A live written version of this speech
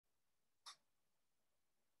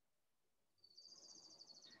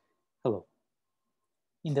Hello.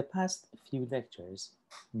 In the past few lectures,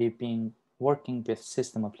 we've been working with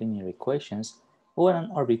system of linear equations over an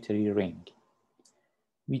arbitrary ring.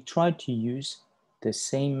 We tried to use the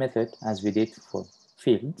same method as we did for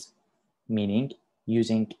fields, meaning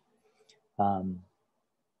using an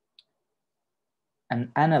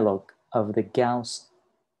analog of the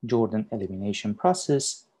Gauss-Jordan elimination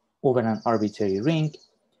process over an arbitrary ring,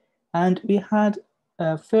 and we had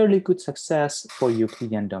a fairly good success for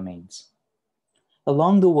Euclidean domains.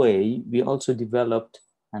 Along the way, we also developed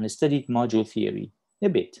and studied module theory a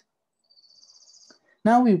bit.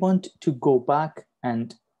 Now we want to go back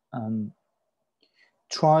and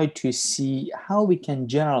try to see how we can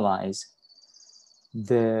generalize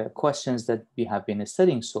the questions that we have been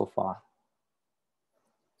studying so far.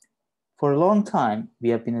 For a long time, we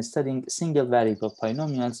have been studying single variable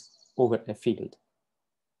polynomials over a field.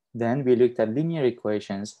 Then we looked at linear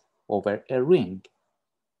equations over a ring.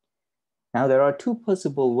 Now there are two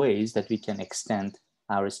possible ways that we can extend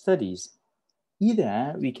our studies.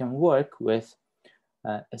 Either we can work with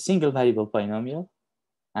a single variable polynomial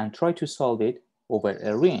and try to solve it over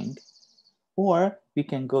a ring, or we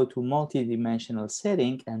can go to multi-dimensional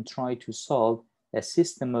setting and try to solve a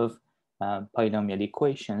system of polynomial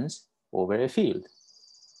equations over a field.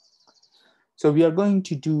 So we are going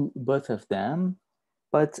to do both of them,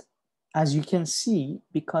 but as you can see,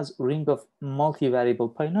 because ring of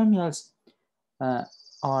multivariable polynomials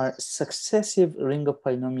are successive ring of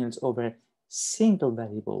polynomials over single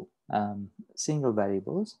variables.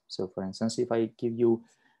 So for instance, if I give you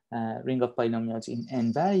a ring of polynomials in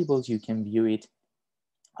n variables, you can view it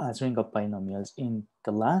as ring of polynomials in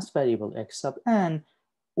the last variable x sub n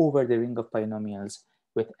over the ring of polynomials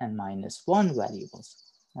with n minus 1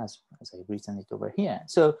 variables, as I've written it over here.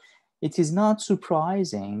 So it is not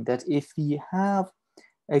surprising that if we have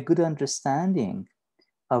a good understanding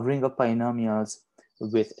of ring of polynomials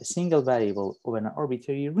with a single variable over an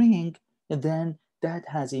arbitrary ring, then that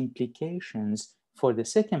has implications for the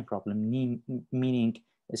second problem, meaning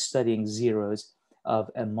studying zeros of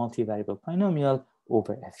a multivariable polynomial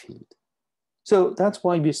over a field. So that's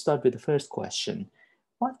why we start with the first question.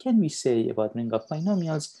 What can we say about ring of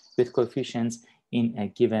polynomials with coefficients in a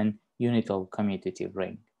given unital commutative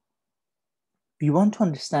ring? We want to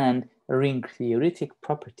understand ring theoretic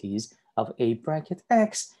properties of A bracket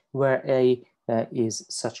X, where A is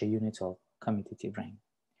such a unital commutative ring.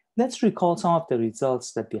 Let's recall some of the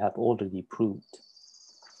results that we have already proved.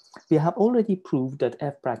 We have already proved that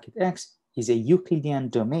F bracket X is a Euclidean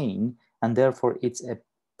domain, and therefore it's a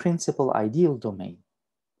principal ideal domain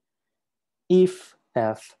if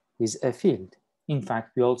F is a field. In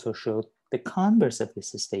fact, we also showed the converse of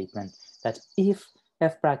this statement, that if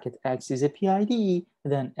F bracket X is a PID,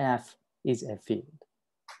 then F is a field.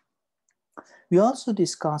 We also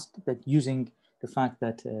discussed that using the fact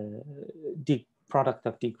that the product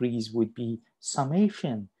of degrees would be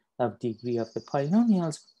summation of degree of the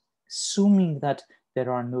polynomials, assuming that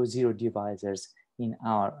there are no zero divisors in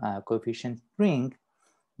our coefficient ring,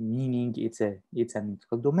 meaning it's an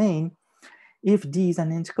integral domain. If D is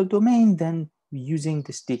an integral domain, then using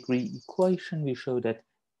this degree equation, we show that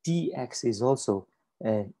dx is also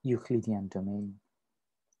a Euclidean domain.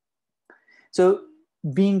 So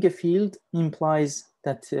being a field implies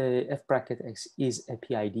that F bracket X is a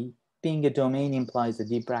PID. Being a domain implies that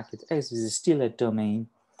D bracket X is still a domain.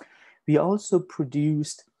 We also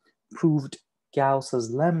proved Gauss's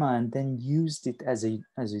lemma and then used it as a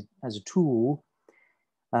tool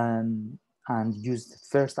and used the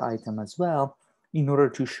first item as well in order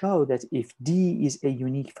to show that if D is a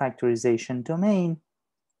unique factorization domain,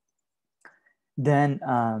 then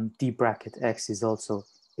D bracket X is also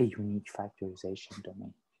a unique factorization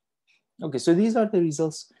domain. Okay, so these are the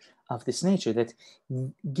results of this nature, that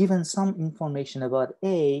given some information about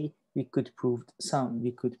A, we could prove some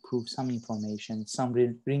information, some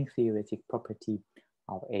ring theoretic property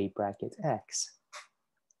of A bracket X.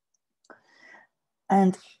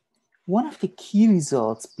 And one of the key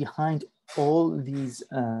results behind all these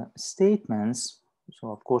statements, so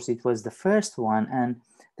of course it was the first one, and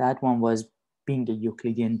that one was being a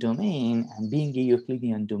Euclidean domain, and being a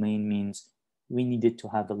Euclidean domain means we needed to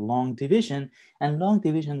have a long division, and long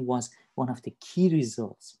division was one of the key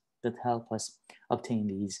results that help us obtain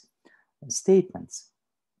these statements.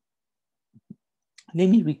 Let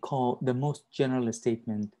me recall the most general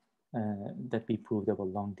statement that we proved about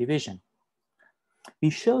long division.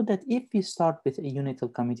 We showed that if we start with a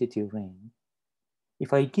unital commutative ring,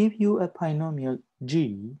 if I give you a polynomial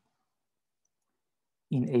G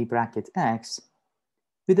in A bracket X,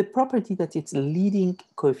 with the property that its leading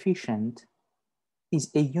coefficient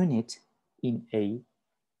is a unit in A,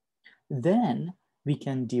 then we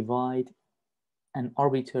can divide an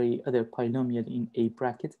arbitrary other polynomial in a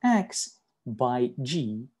bracket x by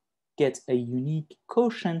g, get a unique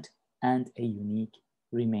quotient and a unique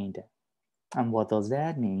remainder. And what does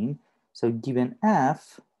that mean? So given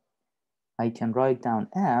f, I can write down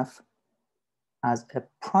f as a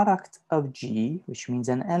product of g, which means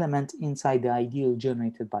an element inside the ideal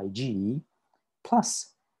generated by g,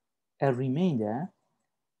 plus a remainder,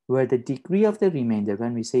 where the degree of the remainder,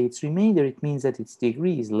 when we say it's remainder, it means that its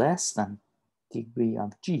degree is less than degree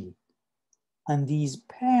of g. And these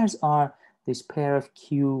pairs are, this pair of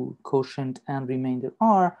q, quotient, and remainder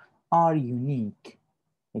are unique.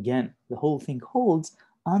 Again, the whole thing holds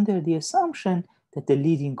under the assumption that the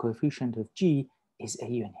leading coefficient of g is a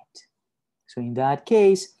unit. So in that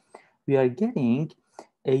case, we are getting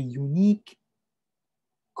a unique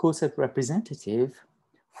coset representative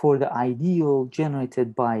for the ideal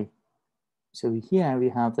generated by, so here we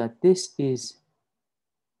have that this is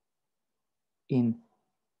in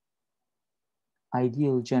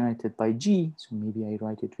ideal generated by G, so maybe I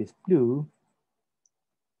write it with blue.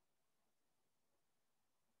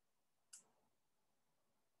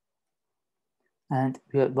 And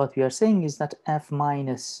what we are saying is that F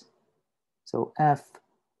minus, so F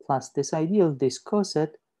plus this ideal, this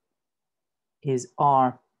coset, is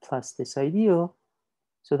R plus this ideal.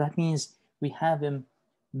 So that means we have a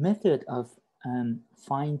method of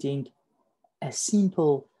finding a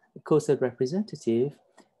simple coset representative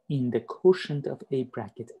in the quotient of a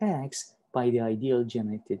bracket x by the ideal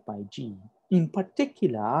generated by G. In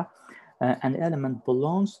particular, an element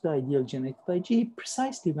belongs to the ideal generated by G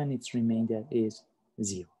precisely when its remainder is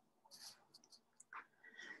 0.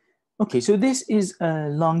 Okay, so this is a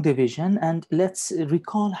long division, and let's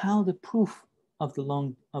recall how the proof of the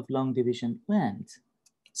long division went.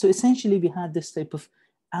 So essentially, we had this type of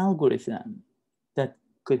algorithm that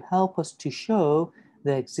could help us to show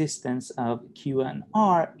the existence of Q and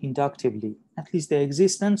R inductively. At least the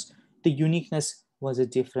existence, the uniqueness was a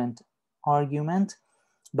different argument.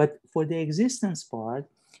 But for the existence part,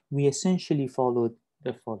 we essentially followed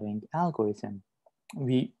the following algorithm.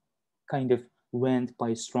 We kind of went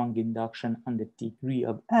by strong induction on the degree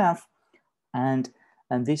of F, and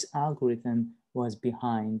this algorithm was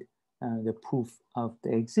behind the proof of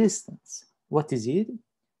the existence. What is it?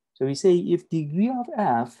 So we say if degree of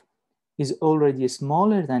F is already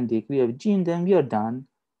smaller than degree of G, then we are done.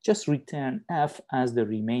 Just return F as the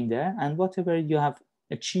remainder and whatever you have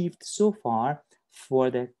achieved so far for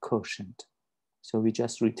the quotient. So we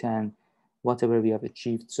just return whatever we have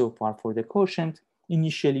achieved so far for the quotient.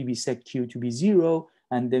 Initially, we set Q to be 0,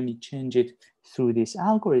 and then we change it through this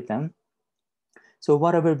algorithm. So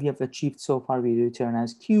whatever we have achieved so far, we return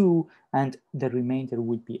as Q, and the remainder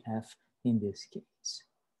would be F in this case.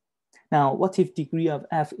 Now, what if degree of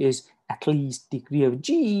F is at least degree of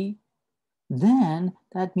G? Then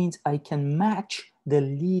that means I can match the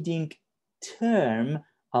leading term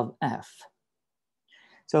of F.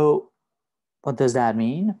 So what does that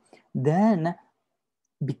mean? Then,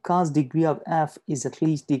 because degree of F is at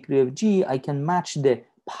least degree of G, I can match the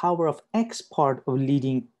power of X part of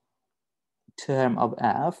leading term of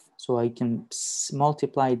F. So I can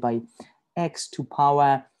multiply it by X to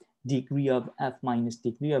power degree of F minus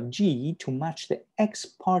degree of G to match the X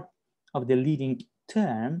part of the leading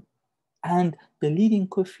term. And the leading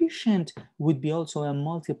coefficient would be also a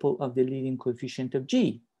multiple of the leading coefficient of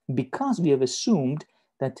G, because we have assumed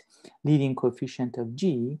that leading coefficient of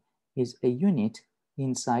G is a unit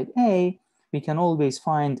inside A. We can always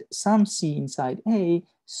find some C inside A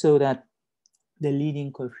so that the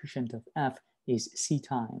leading coefficient of F is C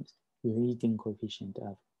times the leading coefficient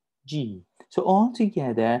of G. So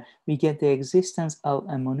altogether, we get the existence of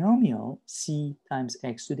a monomial C times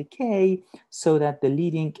X to the K, so that the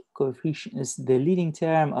leading coefficient is the leading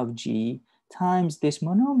term of G times this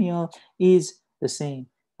monomial is the same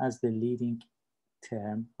as the leading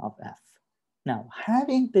term of F. Now,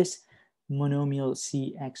 having this monomial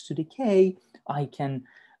Cx to the K, I can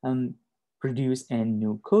produce a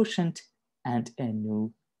new quotient and a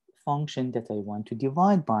new function that I want to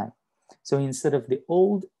divide by. So instead of the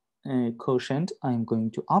old quotient, I'm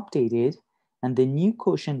going to update it, and the new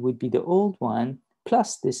quotient would be the old one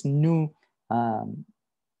plus this new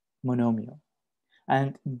monomial.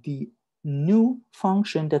 And the new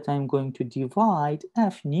function that I'm going to divide,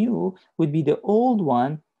 f new, would be the old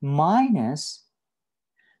one minus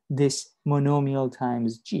this monomial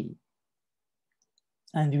times g.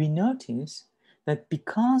 And we notice that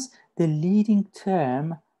because the leading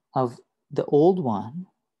term of the old one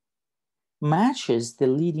matches the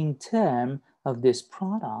leading term of this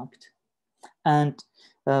product, and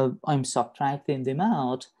I'm subtracting them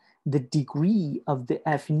out, the degree of the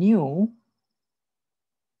f nu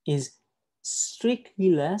is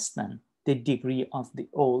strictly less than the degree of the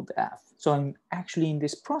old f. So I'm actually in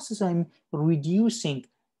this process, I'm reducing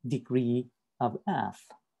degree of f.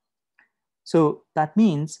 So that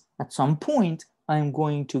means at some point, I'm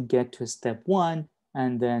going to get to step one,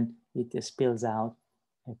 and then it spills out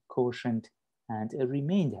a quotient and a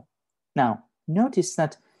remainder. Now, notice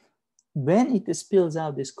that when it spills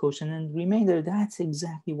out this quotient and remainder, that's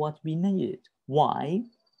exactly what we needed. Why?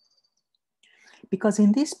 Because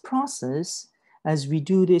in this process, as we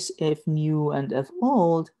do this f new and f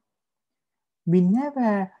old, we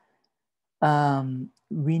never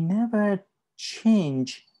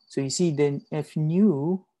change. So you see the f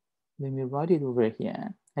new, let me write it over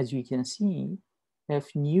here. As you can see,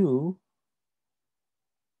 f new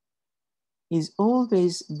is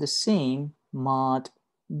always the same mod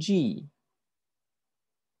g.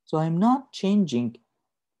 So I'm not changing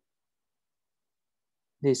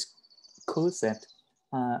this coset,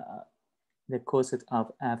 the coset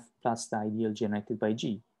of f plus the ideal generated by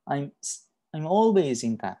g. I'm always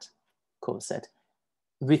in that coset.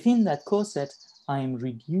 Within that coset, I'm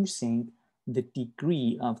reducing the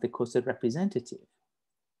degree of the coset representative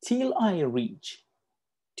till I reach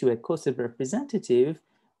to a coset representative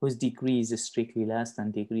whose degree is strictly less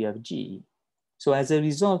than degree of g. So as a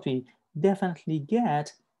result, we definitely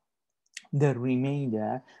get the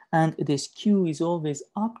remainder, and this q is always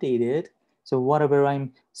updated. So whatever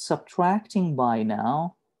I'm subtracting by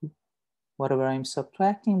now,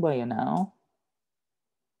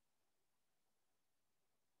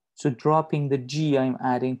 so dropping the g, I'm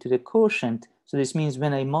adding to the quotient. So this means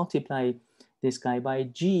when I multiply this guy by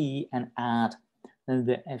g and add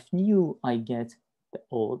the f new, I get the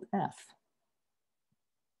old f.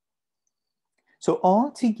 So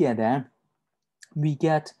altogether, we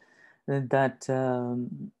get that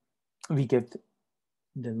we get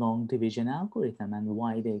the long division algorithm and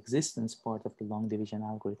why the existence part of the long division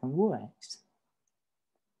algorithm works.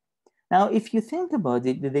 Now, if you think about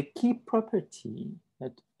it, the key property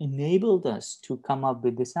that enabled us to come up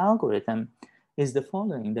with this algorithm is the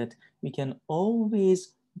following, that we can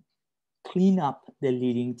always clean up the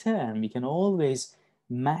leading term. We can always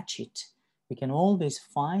match it. We can always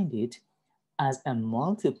find it as a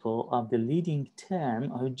multiple of the leading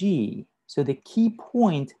term of g. So the key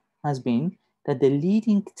point has been that the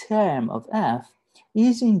leading term of f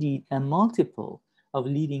is indeed a multiple of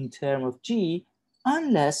leading term of g,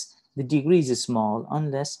 unless the degree is small,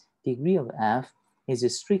 unless degree of f is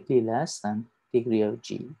strictly less than degree of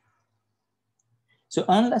g. So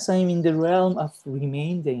unless I'm in the realm of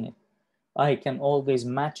remainder, I can always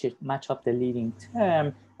match up the leading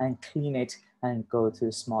term and clean it and go to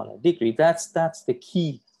a smaller degree. That's the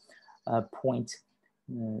key point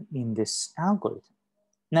in this algorithm.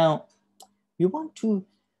 Now, you want to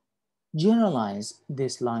generalize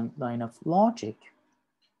this line of logic.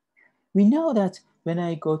 We know that when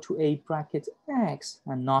I go to a bracket x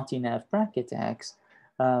and not in f bracket x,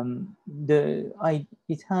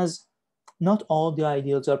 it has not all the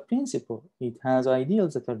ideals are principal. It has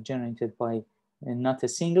ideals that are generated by not a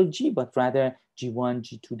single g, but rather g1,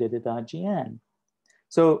 g2, gn.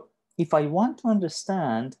 So if I want to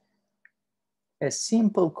understand a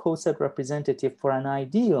simple coset representative for an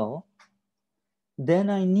ideal, then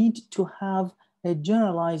I need to have a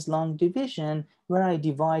generalized long division where I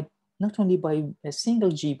divide not only by a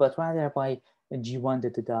single g, but rather by g1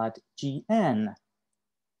 gn,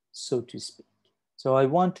 so to speak. So I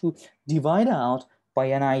want to divide out by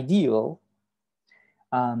an ideal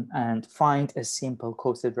and find a simple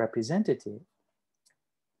coset representative.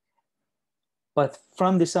 But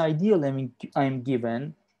from this ideal, I'm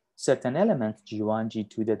given certain elements, g1,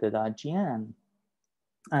 g2, gn.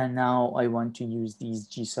 And now I want to use these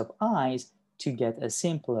g sub i's to get a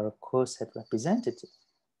simpler coset representative.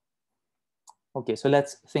 Okay, so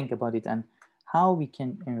let's think about it and how we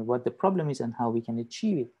can, what the problem is and how we can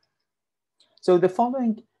achieve it. So the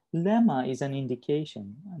following lemma is an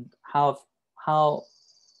indication and how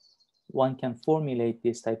one can formulate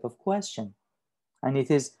this type of question. And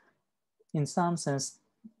it is, in some sense,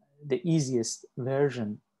 the easiest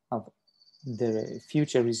version of the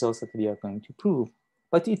future results that we are going to prove.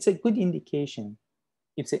 But it's a good indication.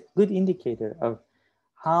 It's a good indicator of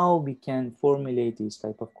how we can formulate these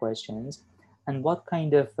type of questions and what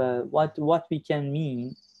kind of, what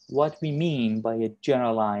we mean by a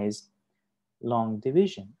generalized long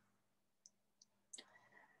division.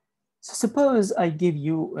 So suppose I give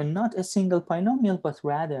you not a single polynomial, but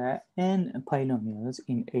rather n polynomials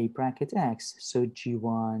in a bracket x. So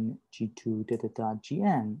g1, g2,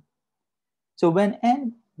 gn. So when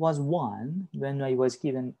n was 1, when I was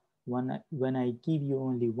given when I give you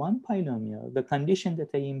only one polynomial, the condition that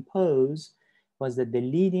I impose was that the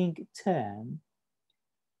leading term,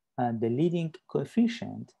 the leading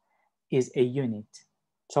coefficient is a unit.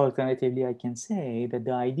 So alternatively, I can say that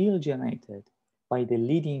the ideal generated by the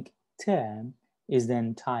leading term is the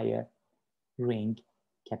entire ring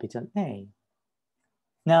capital A.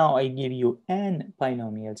 Now I give you n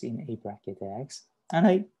binomials in A bracket X, and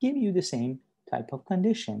I give you the same type of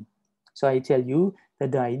condition. So I tell you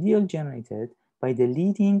that the ideal generated by the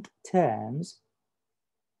leading terms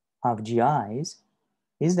of GIs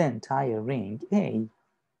is the entire ring A.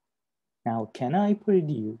 Now, can I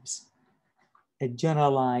produce a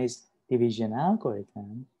generalized division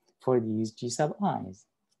algorithm for these G sub i's?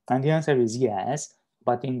 And the answer is yes,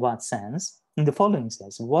 but in what sense? In the following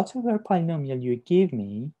sense: whatever polynomial you give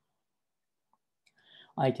me,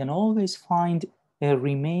 I can always find a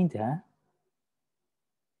remainder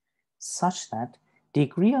such that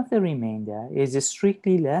degree of the remainder is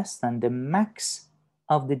strictly less than the max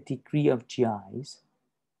of the degree of GIs.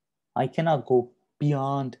 I cannot go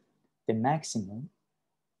beyond the maximum.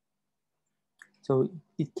 So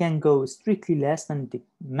it can go strictly less than the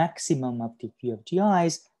maximum of degree of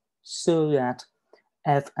GIs, so that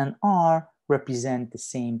F and R represent the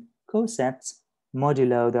same cosets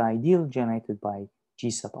modulo the ideal generated by G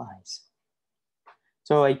sub i's.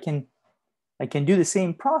 So I can do the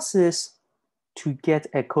same process to get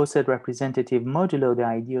a coset representative modulo the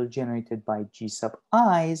ideal generated by G sub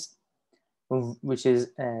i's, which is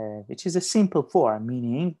a simple form,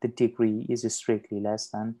 meaning the degree is strictly less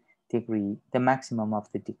than the maximum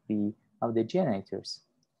of the degree of the generators.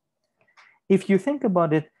 If you think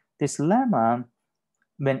about it, this lemma,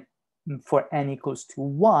 when for n equals to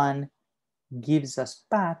 1, gives us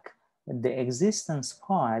back the existence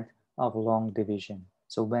part of long division.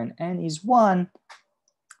 So when n is 1,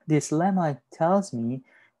 this lemma tells me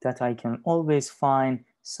that I can always find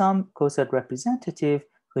some coset representative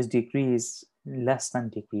whose degree is less than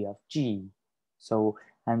degree of G. So,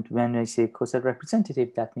 and when I say coset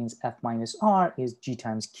representative, that means F minus R is G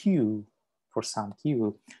times Q for some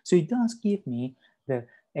Q. So it does give me the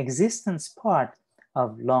existence part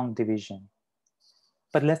of long division.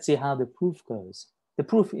 But let's see how the proof goes. The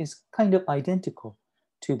proof is kind of identical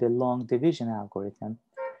to the long division algorithm.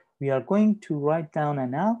 We are going to write down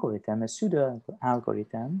an algorithm, a pseudo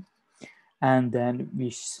algorithm, and then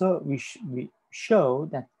we show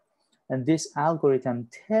that this algorithm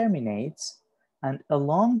terminates, and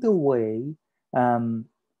along the way,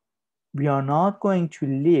 we are not going to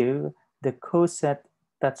leave the coset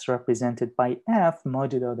that's represented by F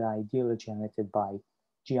modulo the ideal generated by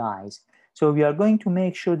GIs. So we are going to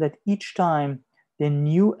make sure that each time the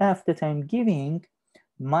new F that I'm giving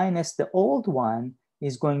minus the old one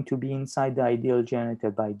is going to be inside the ideal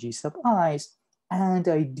generated by G sub i's, and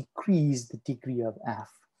I decrease the degree of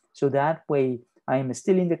F. So that way I am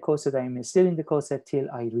still in the coset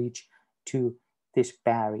till I reach to this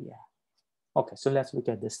barrier. Okay, so let's look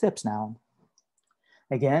at the steps now.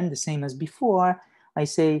 Again, the same as before, I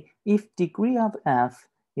say if degree of F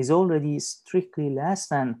is already strictly less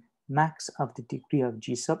than max of the degree of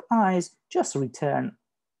G sub i's, just return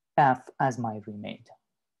F as my remainder.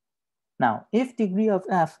 Now, if degree of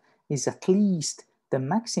F is at least the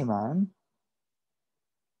maximum,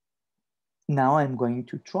 now I'm going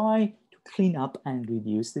to try to clean up and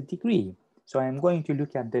reduce the degree. So I'm going to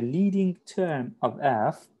look at the leading term of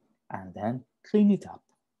F and then clean it up.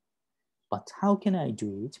 But how can I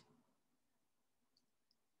do it?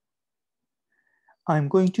 I'm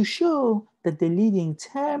going to show that the leading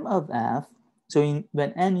term of F, so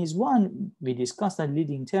when n is 1, we discussed that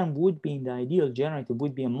leading term would be in the ideal generator,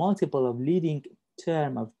 would be a multiple of leading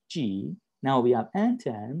term of G. Now we have n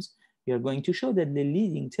terms. We are going to show that the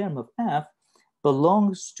leading term of F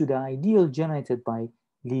belongs to the ideal generated by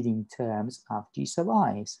leading terms of G sub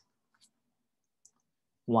i's.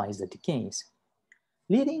 Why is that the case?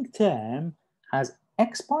 Leading term has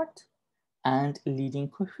x part and leading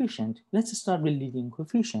coefficient. Let's start with leading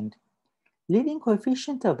coefficient. Leading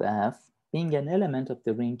coefficient of F, being an element of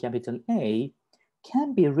the ring capital A,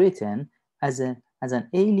 can be written as an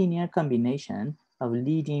A-linear combination of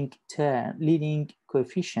leading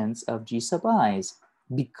coefficients of G sub i's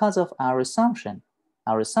because of our assumption.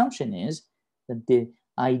 Our assumption is that the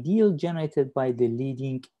ideal generated by the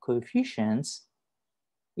leading coefficients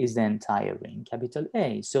is the entire ring capital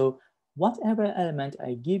A. So whatever element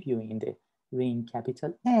I give you in the ring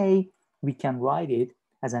capital A, we can write it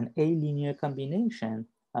as an A-linear combination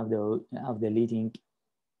of the leading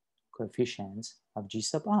coefficients of G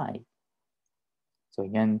sub I. So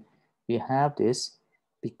again, we have this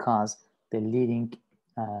because the leading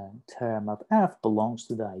term of f belongs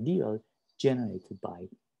to the ideal generated by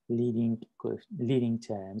leading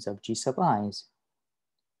terms of g sub i's.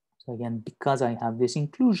 So again, because I have this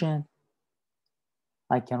inclusion,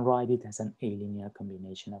 I can write it as an A-linear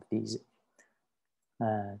combination of these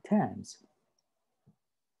terms.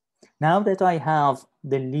 Now that I have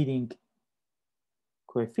the leading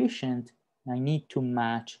coefficient, I need to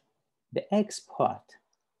match the x part.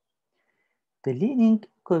 The leading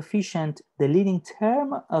coefficient, the leading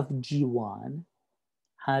term of G1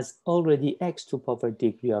 has already x to power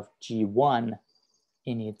degree of G1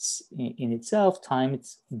 in itself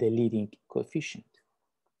times the leading coefficient.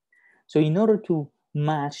 So in order to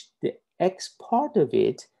match the x part of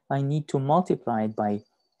it, I need to multiply it by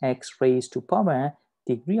x raised to power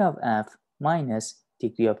degree of f minus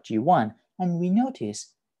degree of G1. And we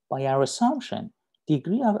notice by our assumption,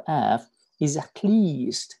 degree of f is at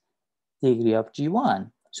least degree of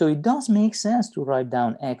G1. So it does make sense to write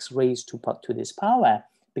down x raised to this power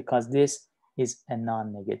because this is a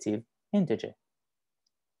non-negative integer.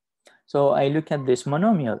 So I look at this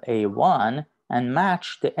monomial A1 and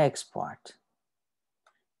match the x part.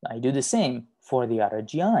 I do the same for the other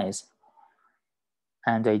gi's.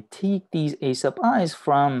 And I take these a sub i's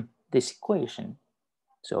from this equation.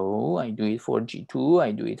 So I do it for G2,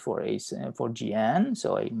 I do it for Gn.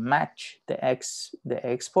 So I match the x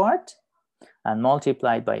part and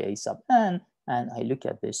multiply it by a sub n, and I look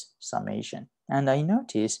at this summation. And I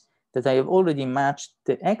notice that I have already matched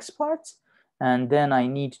the x parts, and then I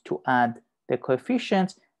need to add the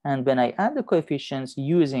coefficients. And when I add the coefficients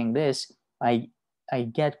using this, I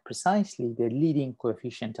get precisely the leading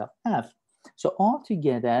coefficient of f. So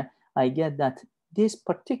altogether, I get that this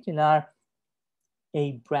particular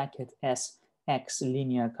A bracket S x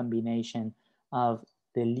linear combination of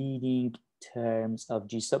the leading terms of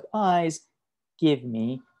G sub i's give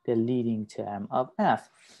me the leading term of f.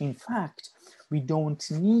 In fact, we don't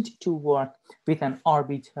need to work with an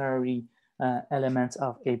arbitrary element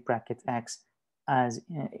of A bracket x as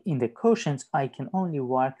in the quotients. I can only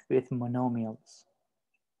work with monomials.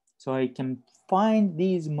 So I can find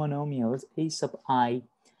these monomials A sub I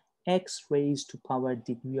x raised to power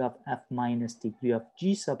degree of f minus degree of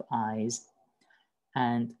G sub i's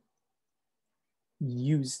and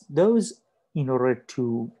use those in order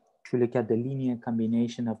to look at the linear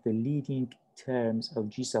combination of the leading terms of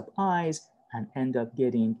G sub i's and end up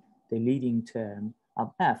getting the leading term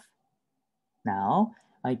of f. Now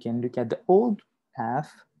I can look at the old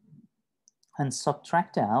f and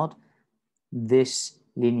subtract out this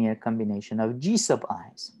linear combination of G sub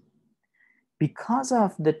i's. Because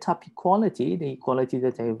of the top equality, the equality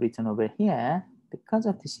that I've written over here, because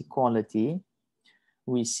of this equality,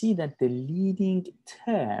 we see that the leading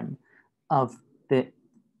term of the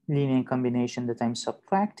linear combination that I'm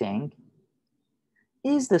subtracting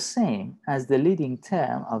is the same as the leading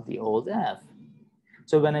term of the old f.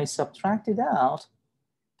 So when I subtract it out,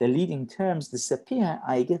 the leading terms disappear,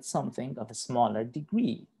 I get something of a smaller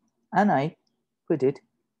degree, and I put it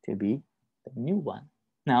to be the new one.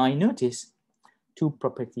 Now I notice two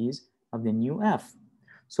properties of the new f.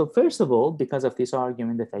 So first of all, because of this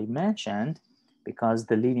argument that I mentioned, because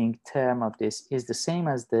the leading term of this is the same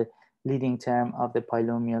as the leading term of the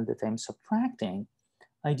polynomial that I'm subtracting,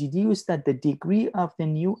 I deduce that the degree of the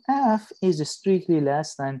new f is strictly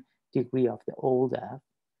less than degree of the old f.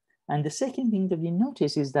 And the second thing that we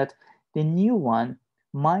notice is that the new one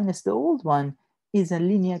minus the old one is a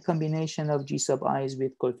linear combination of G sub i's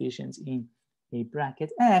with coefficients in A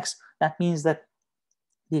bracket x. That means that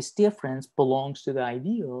this difference belongs to the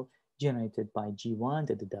ideal generated by G1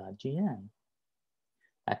 dot Gn.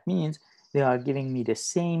 That means they are giving me the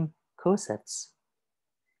same cosets.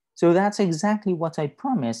 So that's exactly what I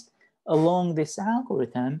promised. Along this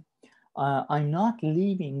algorithm, I'm not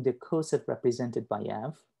leaving the coset represented by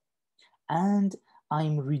f, and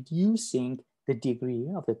I'm reducing the degree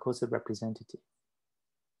of the coset representative.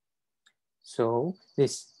 So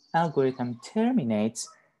this algorithm terminates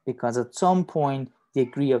because at some point,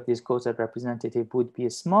 degree of this coset representative would be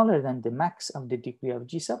smaller than the max of the degree of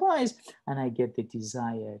G sub i's, and I get the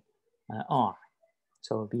desired R.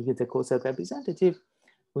 So we get the coset representative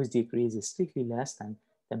whose degree is strictly less than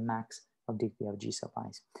the max of degree of G sub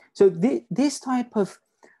i's. So this type of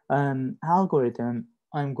algorithm,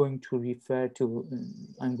 I'm going to refer to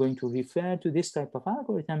this type of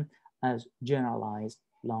algorithm as generalized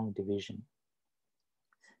long division.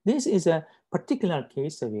 This is a particular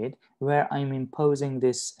case of it where I'm imposing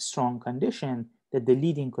this strong condition that the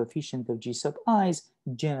leading coefficient of G sub i's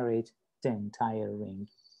generate the entire ring,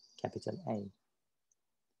 capital A.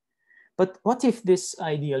 But what if this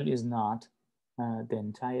ideal is not the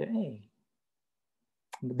entire A?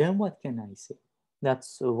 Then what can I say?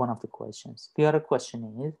 That's one of the questions. The other question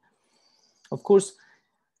is, of course,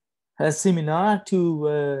 similar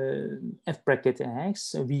to f bracket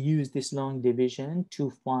x, we use this long division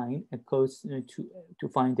to find a to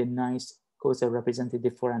find a nice cosine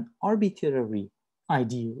representative for an arbitrary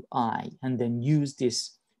ideal I, and then use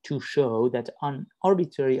this to show that an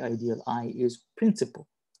arbitrary ideal I is principal.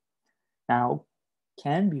 Now,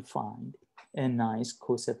 can we find a nice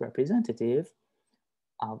cosine representative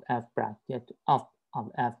of f bracket of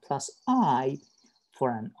f plus I for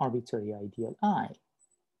an arbitrary ideal I,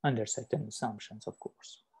 under certain assumptions, of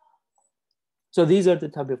course. So these are the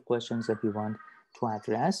type of questions that we want to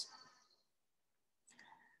address.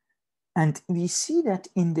 And we see that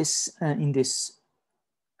in this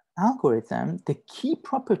algorithm, the key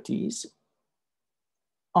properties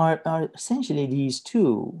are essentially these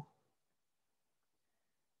two.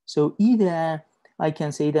 So either I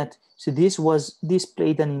can say that, so this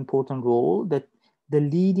played an important role, that the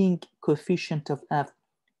leading coefficient of f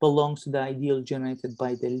belongs to the ideal generated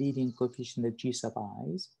by the leading coefficient of G sub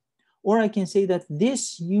i's. Or I can say that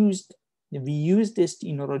we used this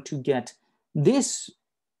in order to get this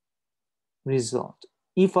result.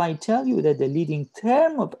 If I tell you that the leading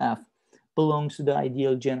term of f belongs to the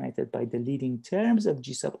ideal generated by the leading terms of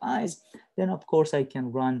G sub i's, then of course I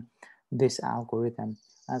can run this algorithm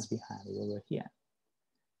as we have it over here.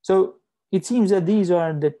 So it seems that these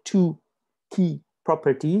are the two key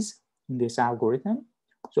properties in this algorithm.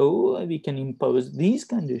 So we can impose these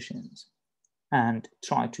conditions and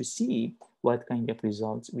try to see what kind of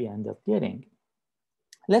results we end up getting.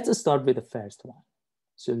 Let's start with the first one.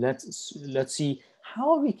 So let's see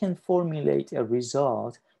how we can formulate a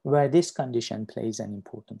result where this condition plays an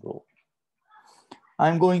important role.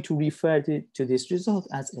 I'm going to refer to this result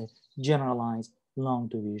as a generalized long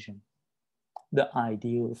division, the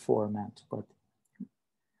ideal format. But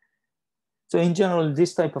so in general,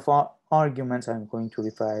 this type of arguments I'm going to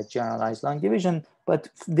refer to generalized long division, but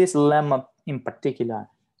this lemma in particular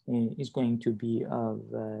is going to be of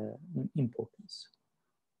importance.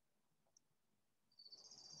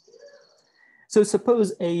 So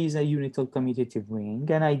suppose A is a unital commutative ring,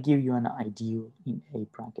 and I give you an ideal in A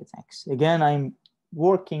bracket X. Again, I'm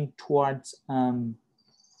working towards trying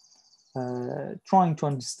to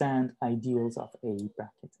understand ideals of A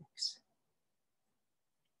bracket X.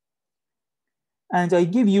 And I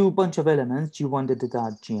give you a bunch of elements, G1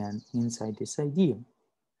 dot Gn, inside this ideal.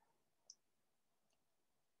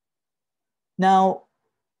 Now,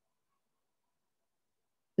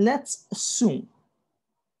 let's assume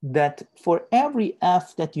that for every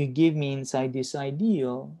f that you give me inside this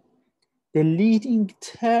ideal, the leading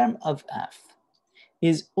term of f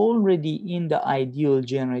is already in the ideal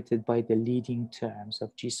generated by the leading terms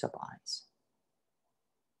of G sub i's.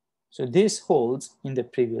 So this holds in the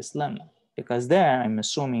previous lemma, because there I'm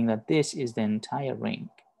assuming that this is the entire ring.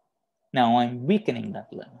 Now I'm weakening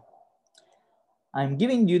that lemma. I'm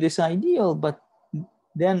giving you this ideal, but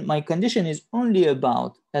then my condition is only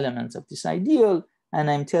about elements of this ideal, and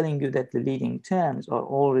I'm telling you that the leading terms are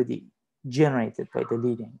already generated by the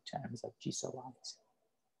leading terms of G sub i's.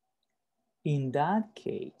 In that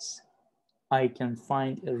case, I can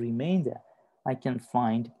find a remainder. I can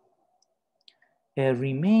find a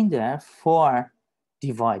remainder for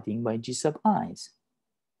dividing by G sub i's.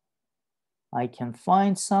 I can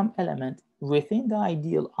find some element within the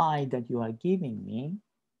ideal I that you are giving me,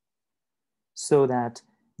 so that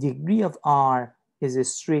degree of R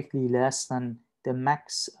is strictly less than the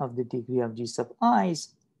max of the degree of G sub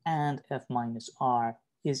i's, and F minus R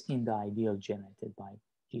is in the ideal generated by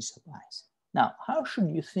G sub i's. Now, how should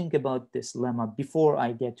you think about this lemma before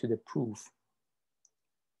I get to the proof?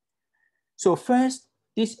 So first,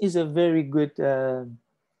 this is a very good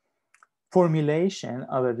formulation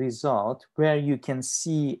of a result where you can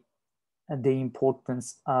see the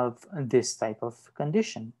importance of this type of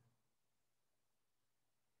condition.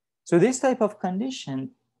 So this type of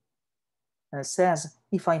condition says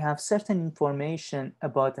if I have certain information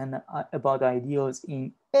about ideals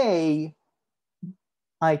in A,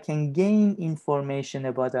 I can gain information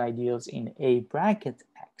about ideals in A bracket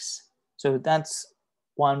X. So that's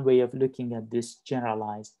one way of looking at this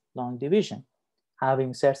generalized long division.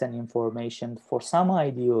 Having certain information for some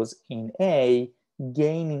ideals in A,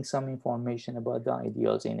 gaining some information about the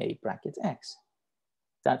ideals in A bracket X.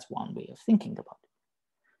 That's one way of thinking about it.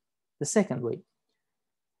 The second way,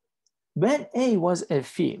 when A was a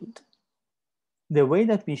field, the way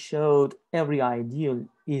that we showed every ideal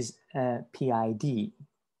is a PID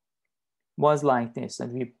was like this, that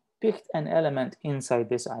we picked an element inside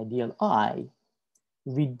this ideal I,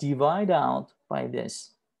 we divide out by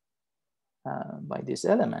this by this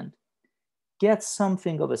element gets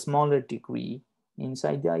something of a smaller degree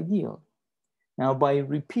inside the ideal. Now, by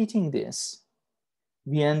repeating this,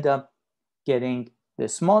 we end up getting the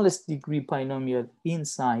smallest degree polynomial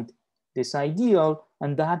inside this ideal,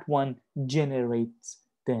 and that one generates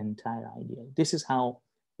the entire ideal. This is how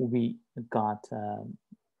we got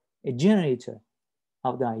a generator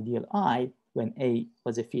of the ideal I when A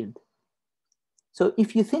was a field. So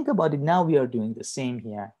if you think about it, now we are doing the same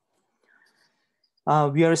here.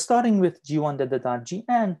 We are starting with G1 dot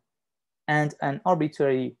Gn and an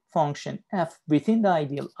arbitrary function f within the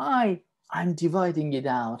ideal I. I'm dividing it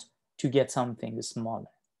out to get something smaller.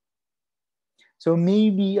 So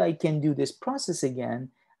maybe I can do this process again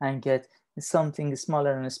and get something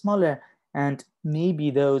smaller and smaller, and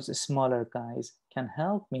maybe those smaller guys can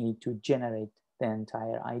help me to generate the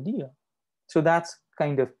entire ideal. So that's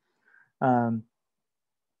kind of,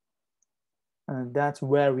 that's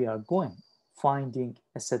where we are going, finding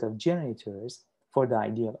a set of generators for the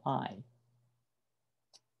ideal I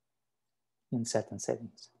in certain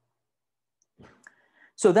settings.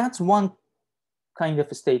 So that's one kind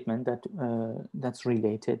of a statement that that's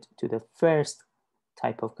related to the first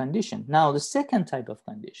type of condition. Now, the second type of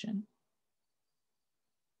condition,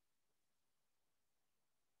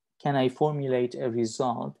 can I formulate a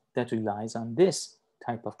result that relies on this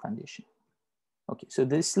type of condition? Okay, so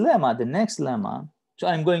this lemma, the next lemma, so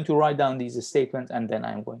I'm going to write down these statements and then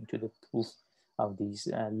I'm going to the proof of these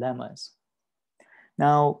lemmas.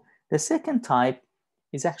 Now, the second type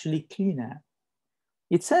is actually cleaner.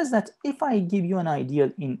 It says that if I give you an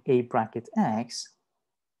ideal in A bracket X,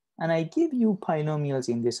 and I give you polynomials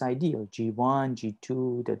in this ideal, G1,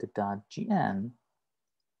 G2, Gn,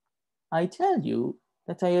 I tell you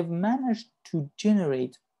that I have managed to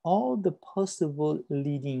generate all the possible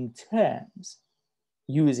leading terms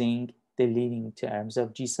using the leading terms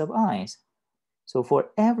of G sub i's. So for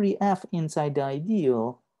every f inside the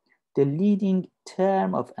ideal, the leading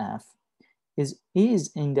term of f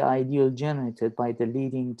is in the ideal generated by the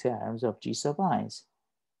leading terms of G sub i's.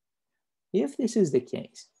 If this is the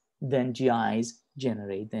case, then Gi's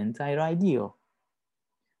generate the entire ideal.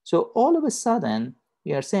 So all of a sudden,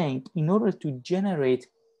 we are saying in order to generate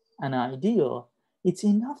an ideal, it's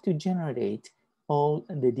enough to generate all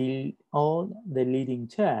the leading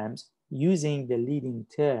terms using the leading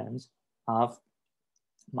terms of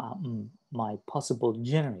my possible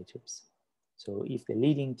generators. So if the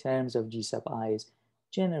leading terms of G sub i's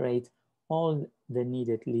generate all the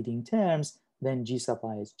needed leading terms, then G sub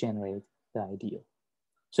i's generate the ideal.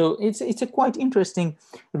 So it's a quite interesting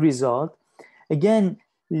result. Again,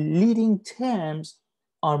 leading terms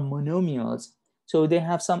are monomials, so they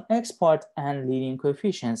have some x part and leading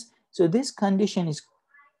coefficients. So this condition is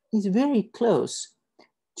very close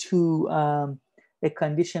to a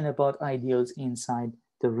condition about ideals inside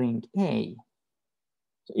the ring A.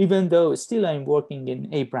 So even though still I'm working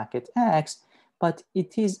in A bracket X, but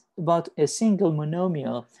it is about a single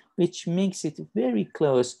monomial, which makes it very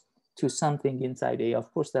close to something inside A.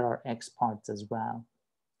 Of course, there are x parts as well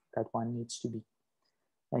that one needs to be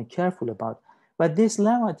careful about. But this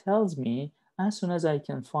lemma tells me as soon as I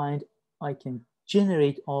can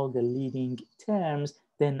generate all the leading terms,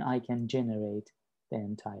 then I can generate the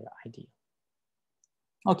entire ideal.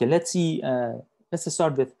 Okay, let's see. Let's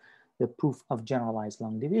start with the proof of generalized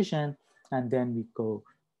long division, and then we go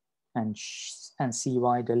and see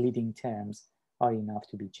why the leading terms are enough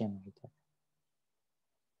to be generated.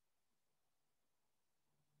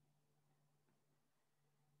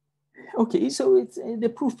 Okay, so the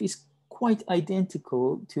proof is quite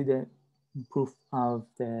identical to the proof of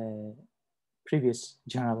the previous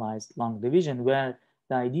generalized long division, where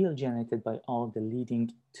the ideal generated by all the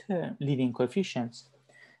leading coefficients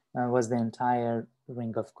was the entire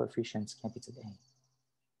ring of coefficients capital A.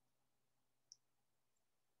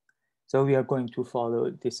 So we are going to follow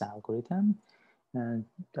this algorithm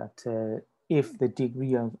that if the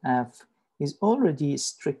degree of f is already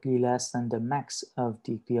strictly less than the max of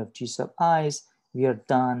degree of G sub i's, we are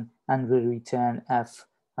done and we return f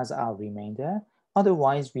as our remainder.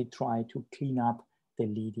 Otherwise, we try to clean up the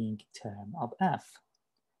leading term of f.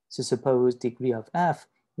 So suppose degree of f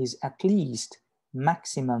is at least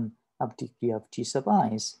maximum of degree of G sub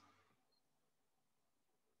i's.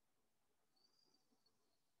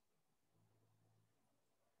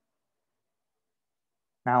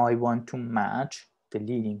 Now I want to match the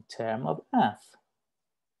leading term of f.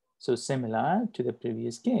 So similar to the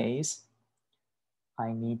previous case,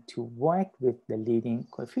 I need to work with the leading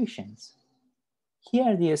coefficients.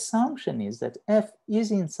 Here the assumption is that f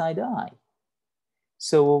is inside I.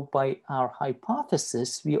 So by our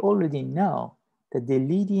hypothesis, we already know that the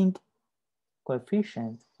leading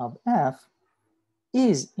coefficient of f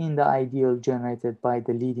is in the ideal generated by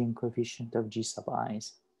the leading coefficient of g sub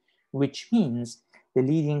i's, which means the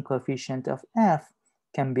leading coefficient of f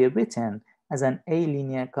can be written as an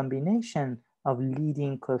A-linear combination of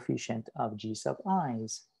leading coefficient of g sub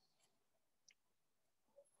i's.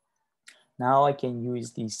 Now I can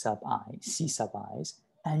use these c sub i's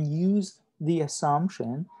and use the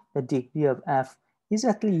assumption that degree of f is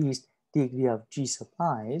at least degree of g sub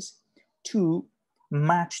i's to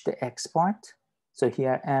match the x part. So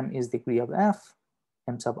here m is degree of f,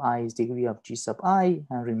 m sub I is degree of g sub I,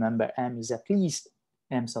 and remember m is at least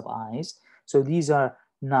m sub i's. So these are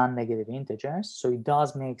non-negative integers. So it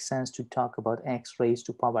does make sense to talk about x raised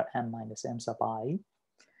to power m minus m sub I.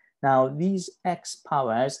 Now these x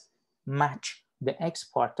powers match the x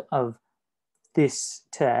part of this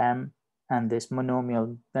term and this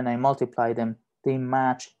monomial. When I multiply them, they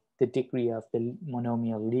match the degree of the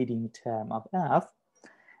monomial leading term of f.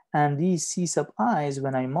 And these c sub i's,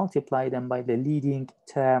 when I multiply them by the leading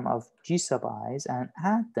term of g sub i's and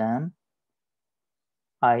add them,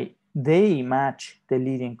 they match the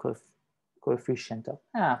leading coefficient of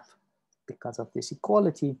f because of this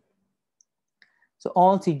equality. So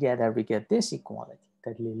altogether, we get this equality,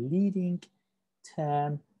 that the leading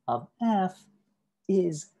term of f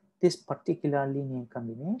is this particular linear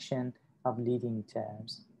combination of leading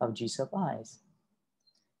terms of g sub i's.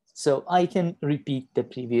 So I can repeat the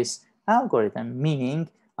previous algorithm, meaning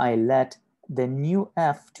I let the new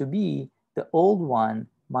f to be the old one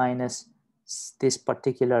minus this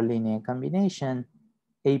particular linear combination,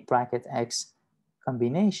 a bracket x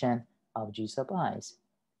combination of g sub i's.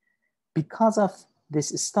 Because of this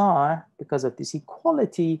star, because of this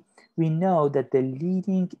equality, we know that the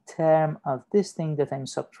leading term of this thing that I'm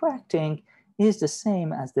subtracting is the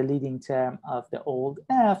same as the leading term of the old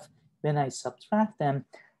f. When I subtract them,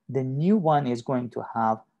 the new one is going to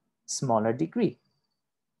have smaller degree.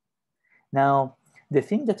 Now, the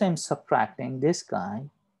thing that I'm subtracting, this guy,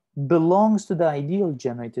 belongs to the ideal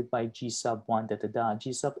generated by g sub 1 da da da,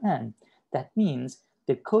 g sub n. That means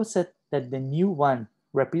the coset that the new one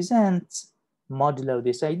represents modulo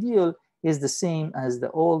this ideal is the same as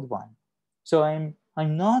the old one. So I'm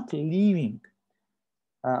not leaving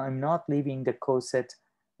the coset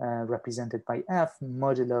represented by f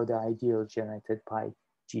modulo the ideal generated by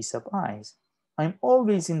g sub i's. I'm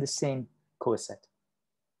always in the same coset.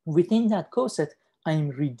 Within that coset, I'm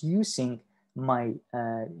reducing my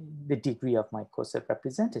the degree of my coset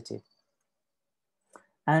representative.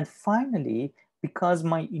 And finally, because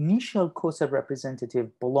my initial coset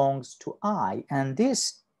representative belongs to I, and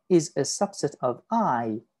this is a subset of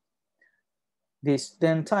I, the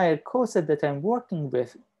entire coset that I'm working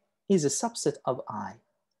with is a subset of I.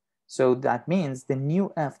 So that means the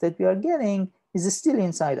new f that we are getting is still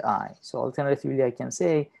inside I. So alternatively, I can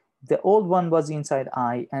say the old one was inside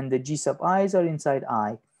I and the g sub i's are inside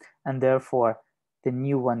I, and therefore the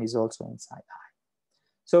new one is also inside I.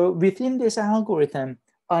 So within this algorithm,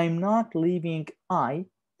 I'm not leaving I,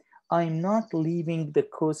 I'm not leaving the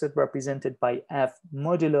coset represented by f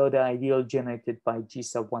modulo the ideal generated by g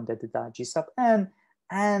sub 1 da da da g sub n,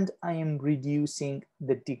 and I am reducing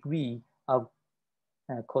the degree of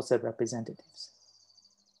coset representatives.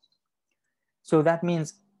 So that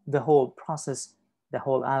means the whole process, the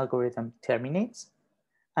whole algorithm terminates,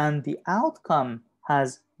 and the outcome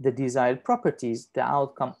has the desired properties. The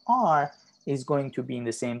outcome R is going to be in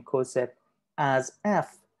the same coset as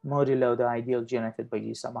f modulo the ideal generated by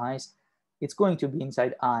g sub i's. It's going to be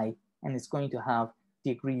inside I, and it's going to have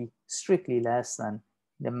degree strictly less than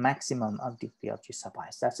the maximum of degree of g sub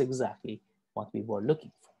i's. That's exactly what we were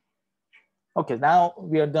looking for. Okay, now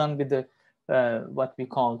we are done with the what we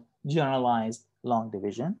call generalized long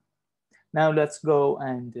division. Now let's go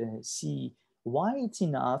and see why it's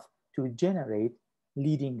enough to generate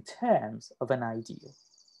leading terms of an ideal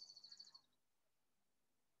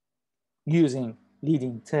using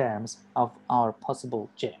leading terms of our possible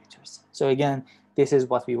generators. So again, this is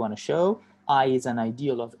what we want to show. I is an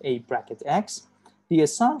ideal of a bracket x. The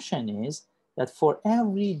assumption is that for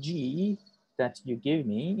every g that you give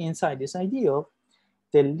me inside this ideal,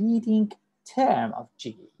 the leading term of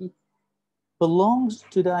g belongs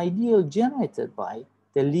to the ideal generated by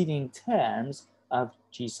the leading terms of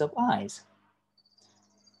g sub i's.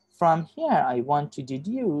 From here, I want to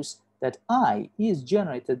deduce that I is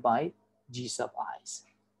generated by g sub i's.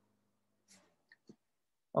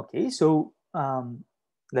 Okay, so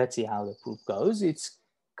let's see how the proof goes. It's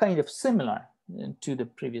kind of similar to the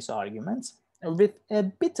previous arguments with a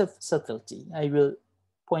bit of subtlety. I will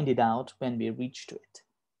point it out when we reach to it.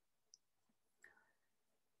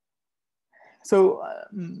 So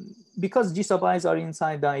because G sub i's are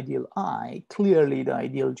inside the ideal I, clearly the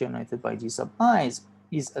ideal generated by G sub i's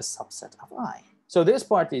is a subset of I. So this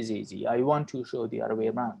part is easy. I want to show the other way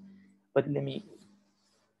around, but let me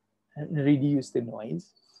reduce the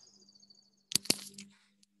noise.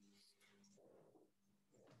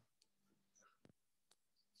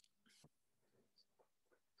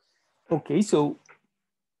 Okay, so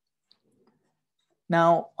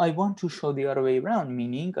now I want to show the other way around,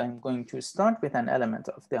 meaning I'm going to start with an element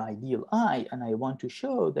of the ideal I, and I want to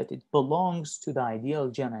show that it belongs to the ideal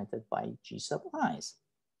generated by G sub i's.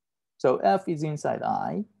 So F is inside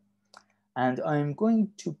I, and I'm going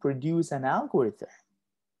to produce an algorithm.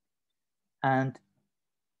 And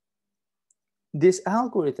this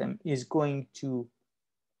algorithm is going to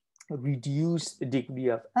reduce the degree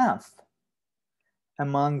of F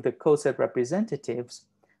among the coset representatives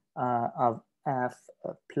of F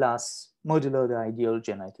plus modulo the ideal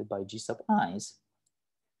generated by G sub i's.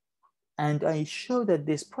 And I show that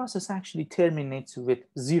this process actually terminates with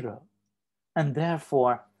 0. And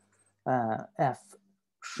therefore, F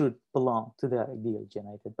should belong to the ideal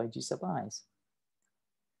generated by G sub i's.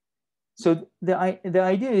 So the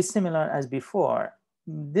idea is similar as before.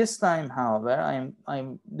 This time, however,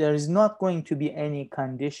 there is not going to be any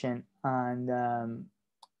condition on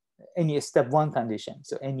any step 1 condition.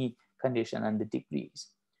 So any condition on the degrees.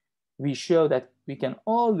 We show that we can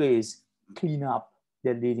always clean up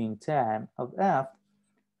the leading term of F,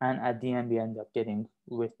 and at the end we end up getting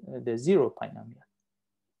with the 0 binomial.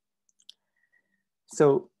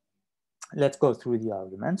 So let's go through the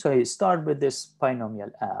argument. So I start with this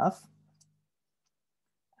binomial F,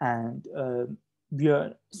 and we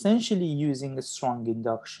are essentially using a strong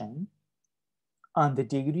induction on the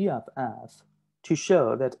degree of F to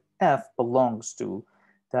show that F belongs to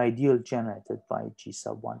the ideal generated by G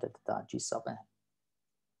sub 1 dot G sub n.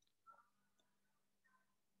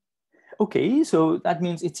 Okay, so that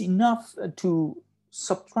means it's enough to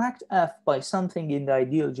subtract F by something in the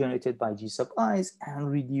ideal generated by G sub i's and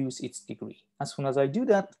reduce its degree. As soon as I do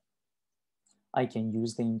that, I can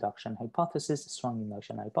use the induction hypothesis, the strong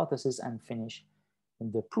induction hypothesis, and finish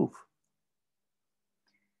the proof.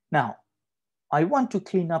 Now, I want to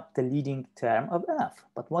clean up the leading term of F,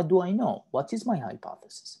 but what do I know? What is my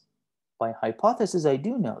hypothesis? By hypothesis, I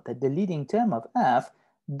do know that the leading term of F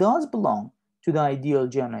does belong to the ideal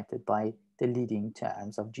generated by the leading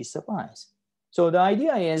terms of G sub i's. So the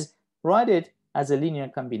idea is write it as a linear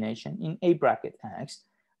combination in A bracket X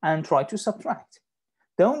and try to subtract.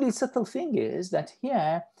 The only subtle thing is that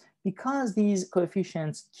here, because these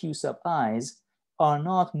coefficients Q sub i's are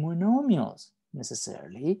not monomials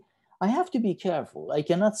necessarily, I have to be careful. I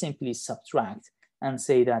cannot simply subtract and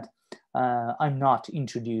say that I'm not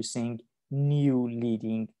introducing new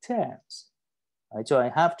leading terms. Right? So I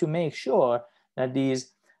have to make sure that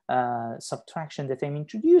these subtraction that I'm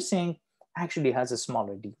introducing actually has a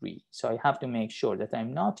smaller degree. So I have to make sure that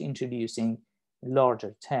I'm not introducing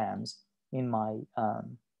larger terms in my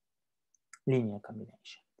linear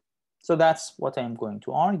combination. So that's what I'm going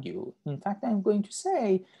to argue. In fact, I'm going to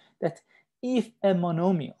say that if a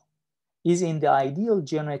monomial is in the ideal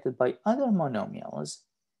generated by other monomials,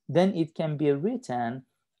 then it can be written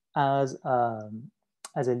as a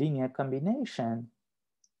linear combination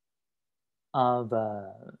of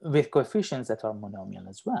with coefficients that are monomial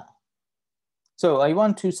as well. So I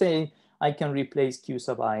want to say I can replace Q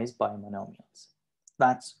sub i's by monomials.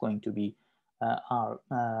 That's going to be our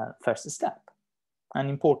first step, an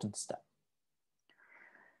important step.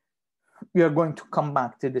 We are going to come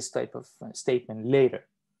back to this type of statement later.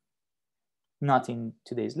 Not in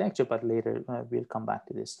today's lecture, but later we'll come back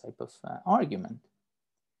to this type of argument.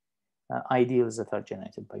 Ideals that are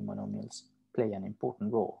generated by monomials play an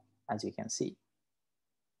important role, as you can see.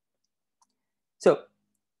 So,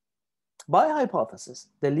 by hypothesis,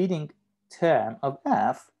 the leading term of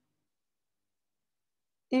F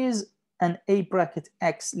is an A bracket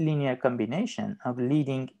X linear combination of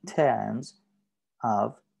leading terms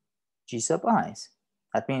of G sub i's.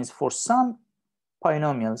 That means for some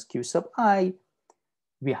polynomials Q sub I,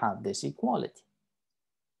 we have this equality.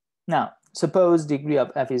 Now, suppose degree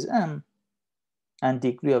of F is M and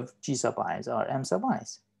degree of G sub i's are M sub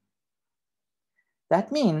i's.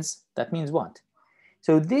 That means what?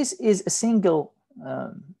 So this is a single,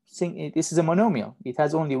 this is a monomial. It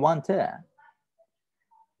has only one term.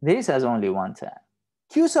 This has only one term.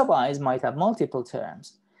 Q sub i's might have multiple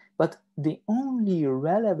terms, but the only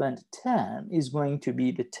relevant term is going to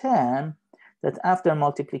be the term that after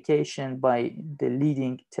multiplication by the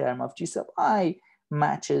leading term of G sub I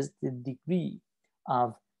matches the degree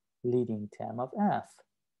of leading term of F.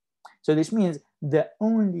 So this means the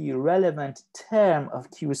only relevant term of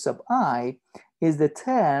Q sub I is the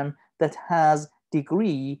term that has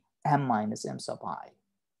degree m minus m sub I.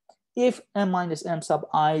 If m minus m sub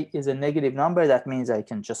I is a negative number, that means I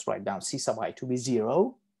can just write down C sub I to be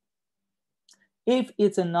 0. If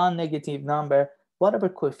it's a non-negative number, whatever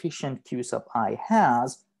coefficient Q sub I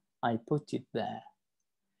has, I put it there.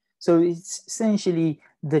 So it's essentially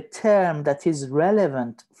the term that is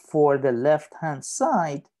relevant for the left-hand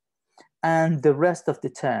side and the rest of the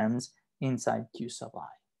terms inside Q sub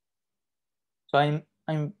I. So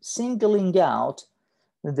I'm singling out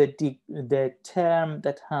the term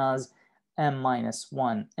that has m minus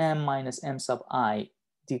 1, m minus m sub I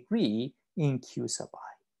degree in Q sub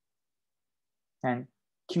I. And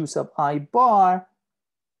Q sub I bar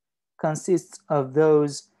consists of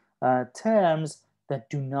those terms that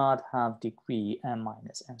do not have degree m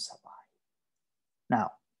minus m sub I.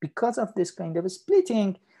 Now, because of this kind of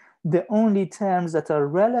splitting, the only terms that are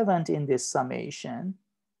relevant in this summation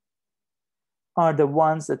are the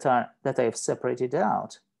ones that I have separated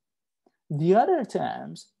out. The other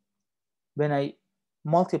terms, when I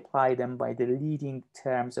multiply them by the leading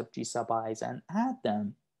terms of G sub i's and add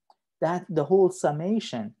them, that the whole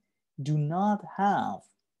summation do not have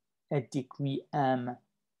a degree m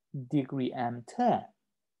term.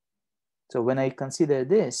 So when I consider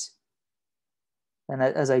this, and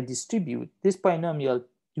as I distribute, this binomial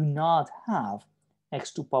do not have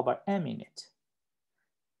x to power m in it.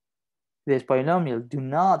 This binomial do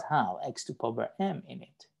not have x to power m in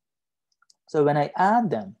it. So when I add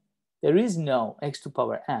them, there is no x to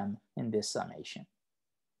power m in this summation.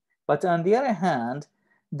 But on the other hand,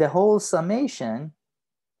 the whole summation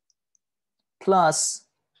plus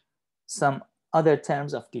some other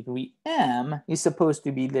terms of degree m is supposed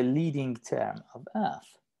to be the leading term of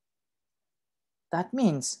f. That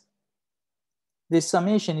means this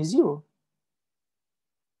summation is 0.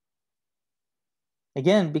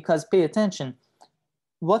 Again, because pay attention,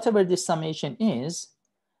 whatever this summation is,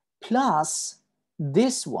 plus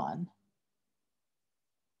this one,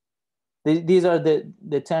 these are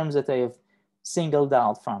the terms that I have singled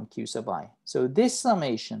out from Q sub I. So this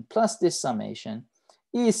summation plus this summation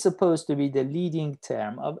is supposed to be the leading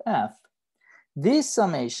term of f. This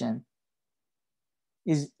summation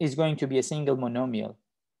is going to be a single monomial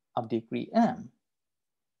of degree m.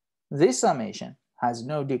 This summation has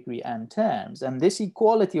no degree m terms, and this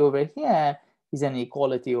equality over here is an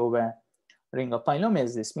equality over ring of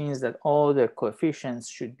polynomials. This means that all the coefficients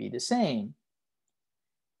should be the same.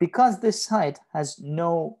 Because this side has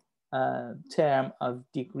no term of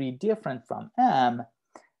degree different from m,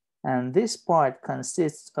 and this part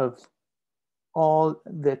consists of all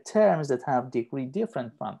the terms that have degree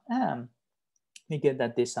different from m, we get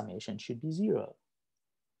that this summation should be 0.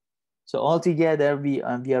 So altogether, we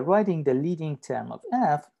are writing the leading term of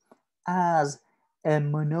f as a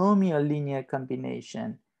monomial linear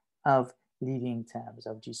combination of leading terms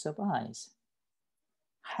of G sub i's.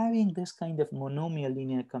 Having this kind of monomial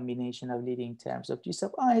linear combination of leading terms of G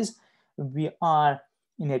sub i's, we are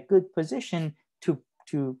in a good position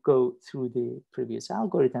to go through the previous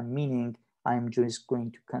algorithm, meaning I'm just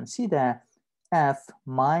going to consider f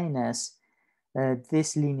minus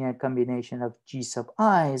this linear combination of G sub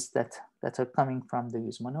i's that are coming from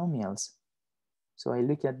these monomials. So I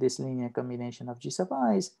look at this linear combination of G sub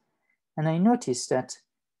i's, and I notice that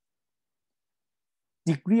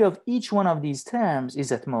degree of each one of these terms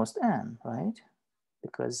is at most m, right?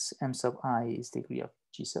 Because m sub I is degree of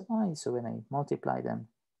G sub I. So when I multiply them,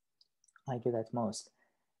 I get at most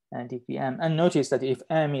degree m. And notice that if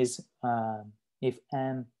m is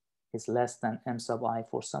less than m sub I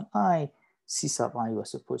for some I, C sub I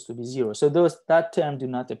was supposed to be 0. So that term do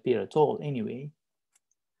not appear at all anyway.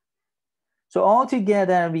 So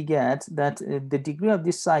altogether, we get that the degree of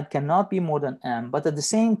this side cannot be more than m, but at the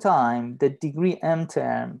same time, the degree m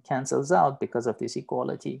term cancels out because of this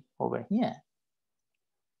equality over here.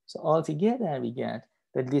 So altogether, we get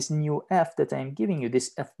that this new f that I'm giving you,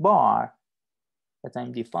 this f bar that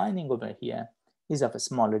I'm defining over here, is of a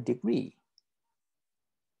smaller degree.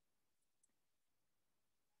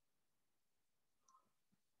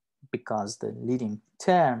 Because the leading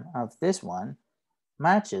term of this one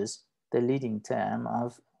matches the leading term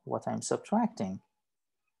of what I'm subtracting.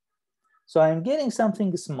 So I'm getting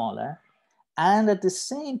something smaller, and at the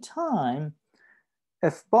same time,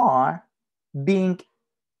 f bar being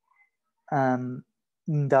the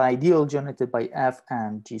ideal generated by f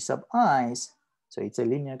and G sub i's. So it's a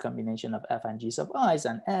linear combination of f and G sub i's,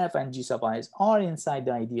 and f and G sub i's are inside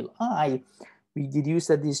the ideal I. We deduce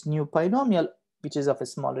that this new polynomial, which is of a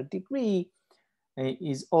smaller degree,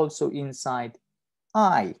 is also inside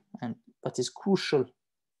I. And what is crucial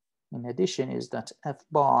in addition is that f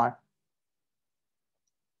bar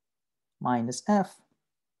minus f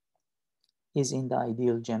is in the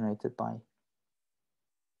ideal generated by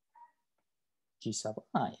G sub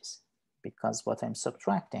i's, because what I'm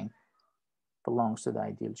subtracting belongs to the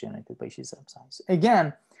ideal generated by G sub i's.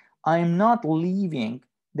 Again, I'm not leaving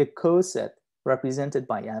the coset represented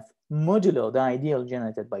by f modulo the ideal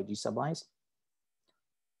generated by G sub i's.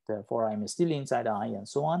 Therefore, I'm still inside I and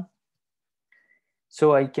so on.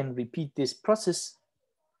 So I can repeat this process,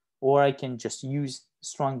 or I can just use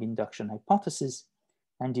strong induction hypothesis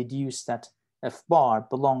and deduce that f bar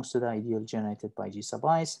belongs to the ideal generated by G sub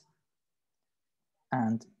i's.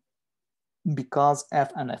 And because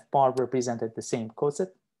f and f bar represented the same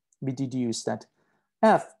coset, we deduce that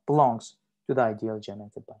f belongs to the ideal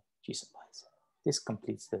generated by G sub i's. This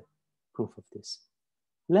completes the proof of this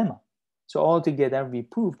lemma. So altogether, we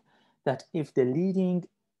proved that if the leading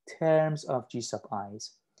terms of G sub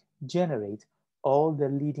i's generate all the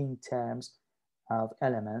leading terms of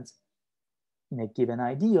elements in a given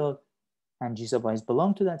ideal, and G sub i's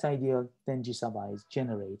belong to that ideal, then G sub i's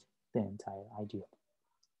generate the entire ideal.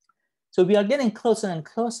 So we are getting closer and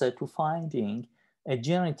closer to finding a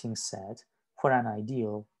generating set for an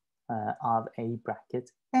ideal of A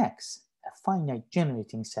bracket X, a finite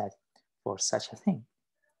generating set for such a thing.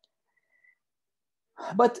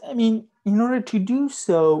 But I mean, in order to do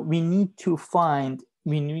so, we need to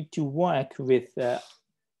work with,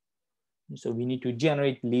 so we need to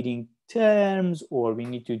generate leading terms, or we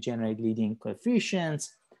need to generate leading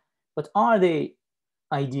coefficients. But are they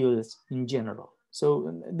ideals in general?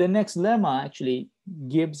 So the next lemma actually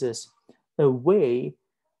gives us a way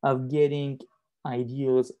of getting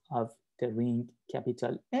ideals of the ring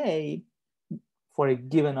capital A for a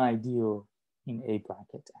given ideal in A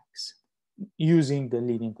bracket X, using the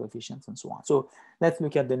leading coefficients and so on. So let's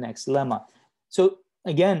look at the next lemma. So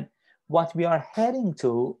again, what we are heading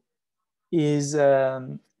to is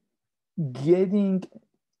getting,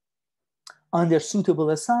 under suitable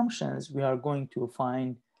assumptions, we are going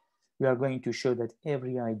to show that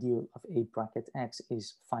every ideal of A bracket X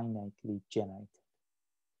is finitely generated.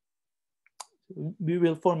 We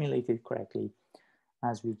will formulate it correctly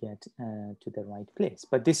as we get to the right place,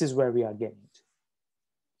 but this is where we are getting to.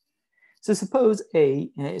 So suppose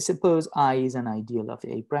I is an ideal of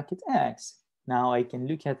A bracket X. Now I can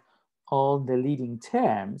look at all the leading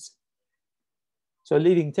terms. So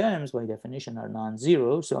leading terms by definition are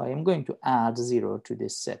non-zero, so I am going to add 0 to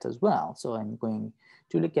this set as well. So I'm going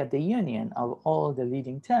to look at the union of all the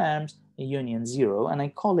leading terms, a union 0, and I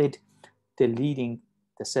call it the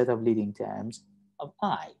set of leading terms of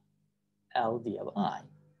I, LD of I.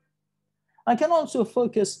 I can also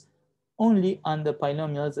focus only on the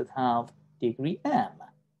polynomials that have degree m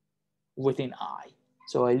within I.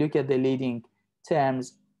 So I look at the leading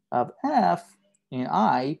terms of f in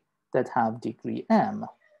I that have degree m.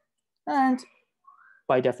 And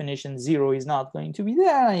by definition, 0 is not going to be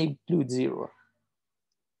there. I include 0.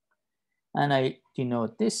 And I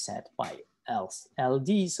denote this set by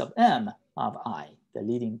LD sub m of I, the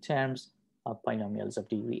leading terms of polynomials of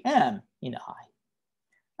degree m in I.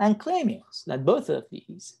 And claiming that both of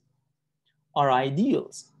these are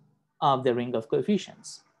ideals of the ring of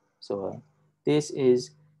coefficients. So this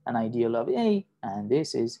is an ideal of A, and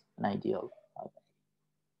this is an ideal of A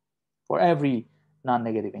for every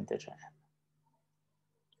non-negative integer m.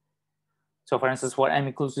 So for instance, for m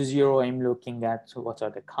equals to 0, I'm looking at what are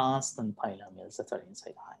the constant polynomials that are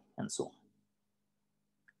inside I, and so on.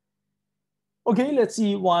 Okay, let's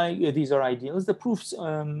see why these are ideals. The proofs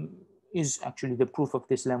the proof of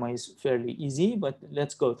this lemma is fairly easy, but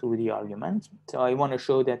let's go through the argument. So I want to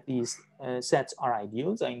show that these sets are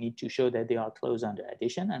ideals. I need to show that they are closed under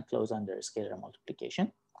addition and closed under scalar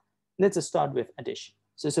multiplication. Let's start with addition.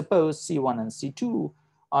 So suppose C1 and C2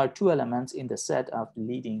 are two elements in the set of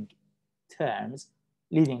leading terms,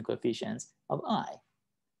 leading coefficients of I.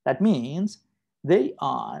 That means they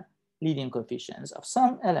are leading coefficients of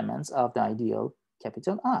some elements of the ideal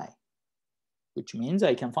capital I, which means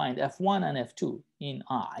I can find F1 and F2 in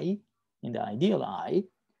I, in the ideal I,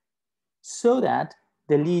 so that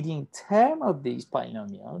the leading term of this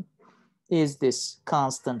polynomial is this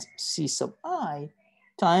constant C sub I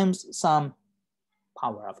times some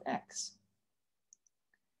power of X.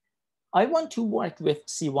 I want to work with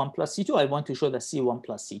C1 plus C2. I want to show that C1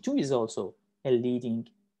 plus C2 is also a leading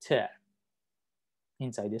term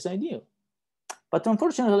inside this ideal. But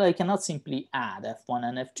unfortunately, I cannot simply add F1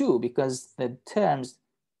 and F2 because the terms,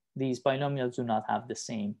 these polynomials do not have the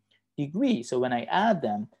same degree. So when I add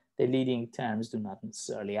them, the leading terms do not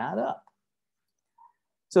necessarily add up.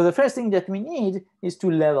 So the first thing that we need is to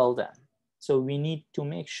level them. So we need to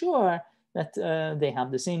make sure that they have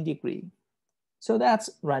the same degree. So that's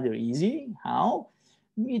rather easy. How?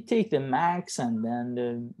 We take the max and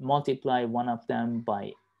then multiply one of them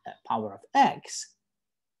by a power of x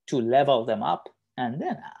to level them up and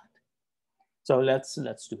then add. So let's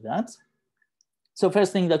do that. So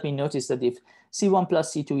first thing that we notice that if C1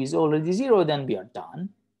 plus C2 is already 0, then we are done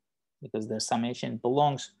because the summation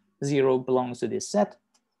belongs, 0 belongs to this set.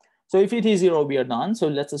 So if it is 0, we are done. So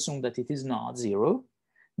let's assume that it is not 0.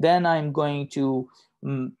 Then I'm going to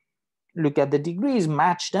look at the degrees,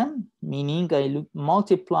 match them, meaning I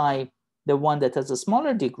multiply the one that has a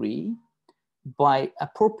smaller degree by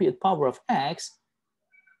appropriate power of x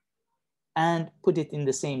and put it in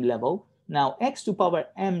the same level. Now, x to power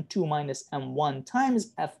m2 minus m1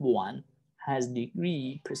 times f1 has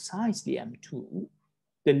degree precisely m2.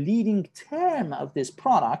 The leading term of this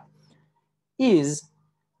product is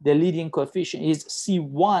the leading coefficient is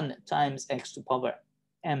c1 times x to power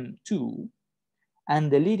m2, and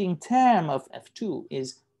the leading term of f2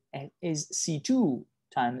 is c2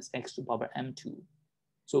 times x to power m2.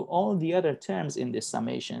 So all the other terms in this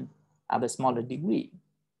summation have a smaller degree.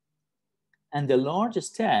 And the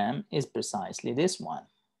largest term is precisely this one.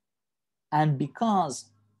 And because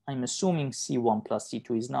I'm assuming C1 plus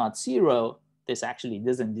C2 is not 0, this actually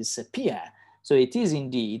doesn't disappear. So it is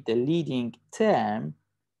indeed the leading term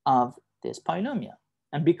of this polynomial.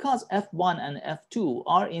 And because F1 and F2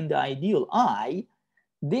 are in the ideal I,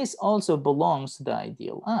 this also belongs to the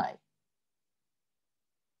ideal I.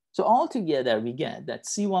 So altogether, we get that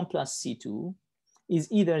C1 plus C2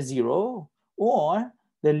 is either 0 or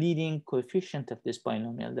the leading coefficient of this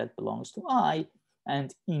polynomial that belongs to I.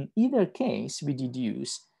 And in either case, we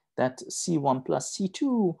deduce that C1 plus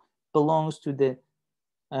C2 belongs to the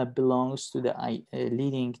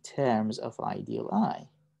leading terms of ideal I.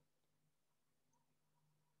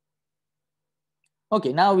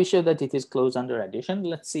 Okay, now we show that it is closed under addition.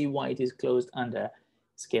 Let's see why it is closed under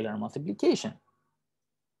scalar multiplication.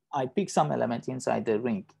 I pick some element inside the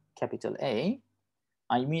ring capital A.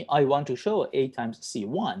 I want to show A times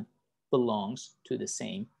C1 belongs to the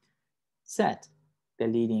same set, the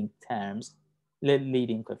leading terms, the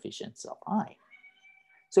leading coefficients of I.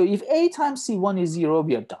 So if A times C1 is 0,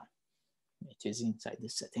 we are done. It is inside the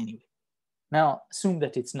set anyway. Now assume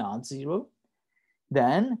that it's not 0.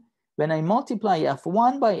 Then when I multiply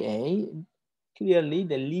F1 by A, clearly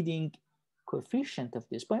the leading coefficient of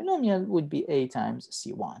this polynomial would be A times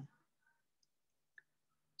C1.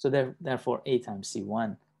 So therefore, A times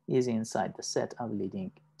C1 is inside the set of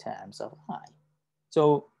leading terms of I.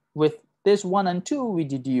 So with this 1 and 2, we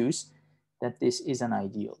deduce that this is an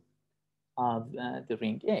ideal of the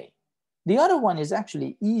ring A. The other one is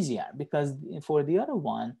actually easier because for the other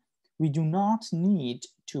one, we do not need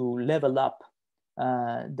to level up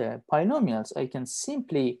the polynomials. I can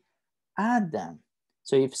simply add them.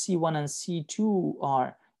 So if C1 and C2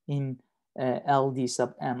 are in LD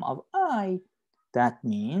sub m of I, that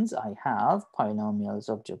means I have polynomials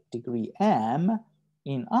of degree m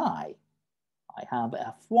in I. I have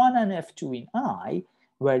F1 and F2 in I,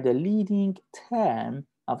 where the leading term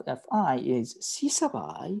of Fi is C sub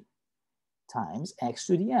I times x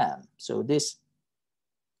to the m. So this,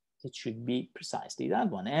 it should be precisely that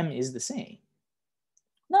one. M is the same.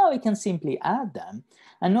 Now I can simply add them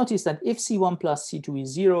and notice that if C1 plus C2 is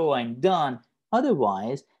 0, I'm done.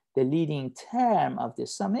 Otherwise, the leading term of the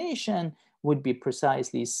summation would be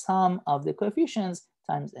precisely sum of the coefficients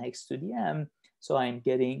times x to the m. So I'm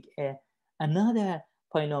getting another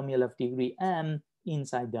polynomial of degree m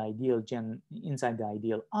inside the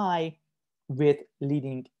ideal I with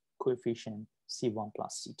leading coefficient C1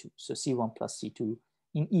 plus C2. So C1 plus C2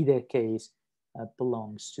 in either case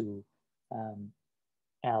belongs to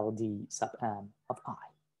LD sub m of I.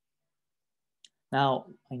 Now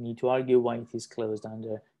I need to argue why it is closed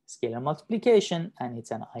under scalar multiplication, and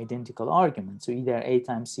it's an identical argument. So either A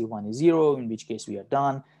times C1 is 0, in which case we are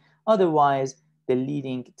done. Otherwise, the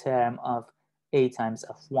leading term of A times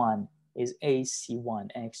F1 is AC1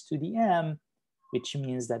 x to the m, which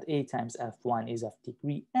means that A times F1 is of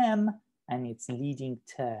degree m, and its leading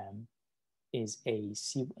term is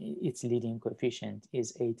its leading coefficient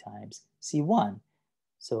is A times C1.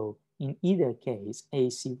 So in either case,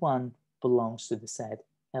 AC1 belongs to the set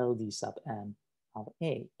LD sub m of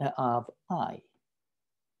I.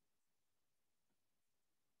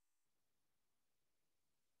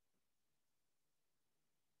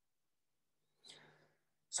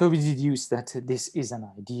 So we deduce that this is an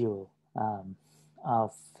ideal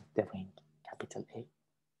of the ring capital A.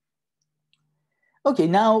 Okay,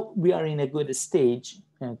 now we are in a good stage,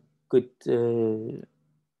 a good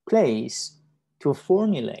place to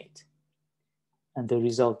formulate and the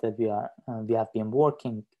result that we have been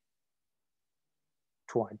working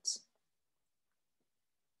towards.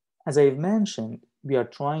 As I've mentioned, we are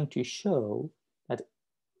trying to show that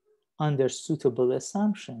under suitable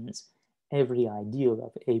assumptions, every ideal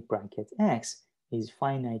of A bracket X is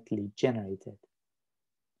finitely generated.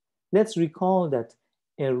 Let's recall that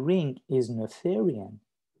a ring is Noetherian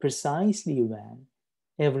precisely when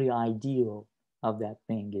every ideal of that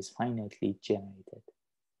ring is finitely generated.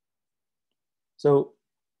 So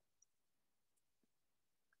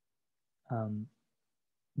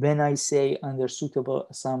when I say under suitable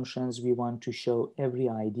assumptions, we want to show every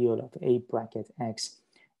ideal of A bracket X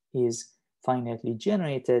is finitely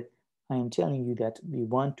generated, I am telling you that we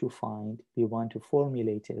want to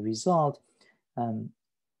formulate a result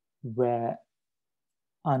where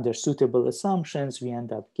under suitable assumptions, we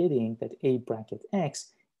end up getting that A bracket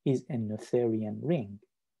X is a Noetherian ring.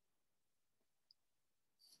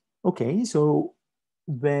 Okay, so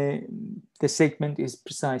the statement is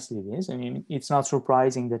precisely this. I mean, it's not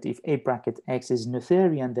surprising that if A bracket X is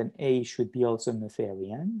Noetherian, then A should be also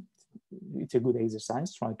Noetherian. It's a good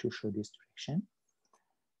exercise, try to show this direction.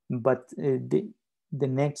 But the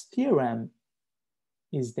next theorem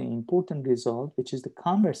is the important result, which is the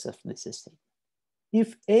converse of this statement.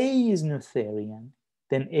 If A is Noetherian,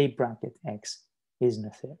 then A bracket X is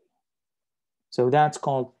Noetherian. So that's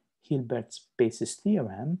called Hilbert's basis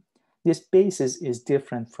theorem. This basis is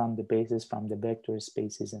different from the basis from the vector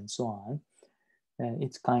spaces and so on.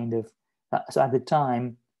 It's kind of, so at the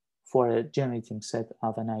time, for a generating set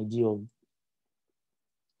of an ideal,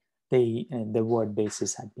 the word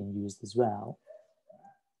basis had been used as well.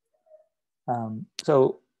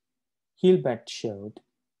 So Hilbert showed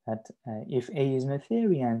that if A is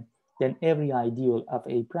Noetherian, then every ideal of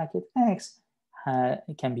A bracket X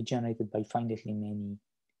can be generated by finitely many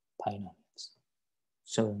binomials.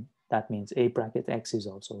 So that means A bracket X is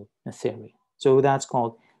also Noetherian. So that's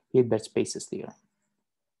called Hilbert's basis theorem.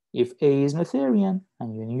 If A is Noetherian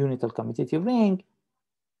and you're in a unital commutative ring,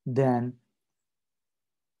 then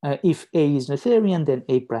if A is Noetherian, then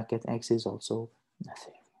A bracket X is also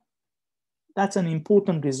Noetherian. That's an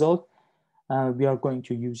important result. We are going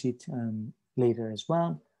to use it later as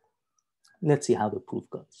well. Let's see how the proof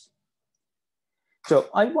goes. So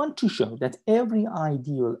I want to show that every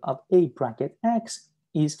ideal of A bracket X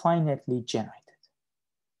is finitely generated.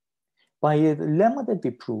 By a lemma that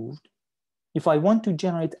we proved, if I want to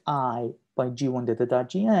generate I by G1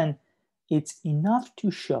 Gn, it's enough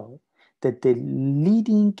to show that the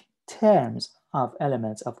leading terms of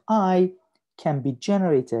elements of I can be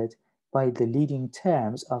generated by the leading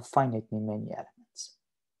terms of finitely many elements.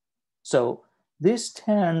 So this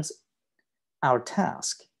turns our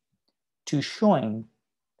task to showing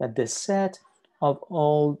that the set of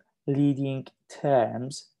all leading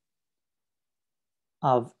terms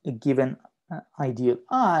of a given ideal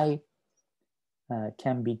I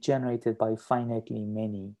can be generated by finitely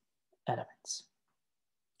many elements.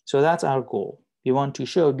 So that's our goal. We want to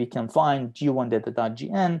show we can find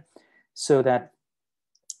G1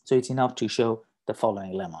 so it's enough to show the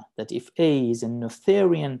following lemma, that if A is a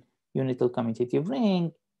Noetherian unital commutative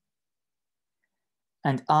ring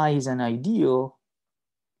and I is an ideal,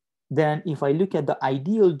 then if I look at the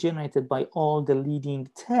ideal generated by all the leading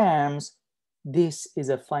terms, this is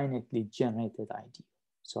a finitely generated ideal.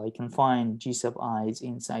 So I can find G sub i's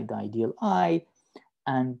inside the ideal I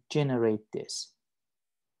and generate this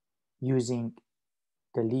using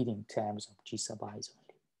the leading terms of G sub i's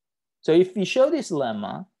only. So if we show this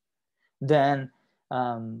lemma, then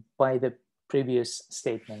by the previous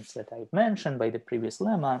statements that I've mentioned, by the previous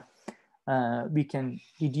lemma, we can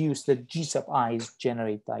deduce that G sub i's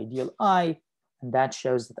generate the ideal I, and that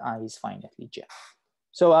shows that I is finitely generated.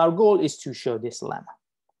 So our goal is to show this lemma,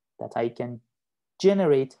 that I can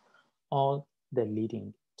generate all the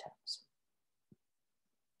leading terms.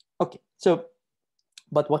 Okay, so,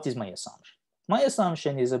 but what is my assumption? My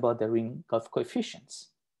assumption is about the ring of coefficients.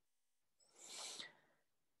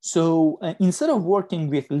 So instead of working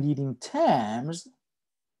with leading terms,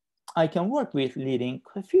 I can work with leading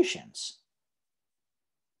coefficients.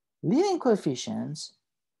 Leading coefficients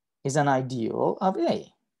is an ideal of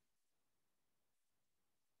A.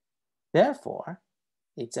 Therefore,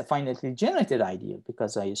 it's a finitely generated ideal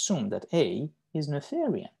because I assume that A is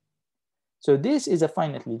Noetherian. So this is a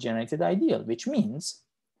finitely generated ideal, which means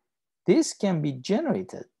this can be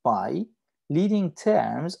generated by leading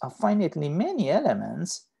terms of finitely many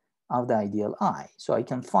elements of the ideal I. So I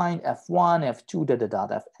can find F1,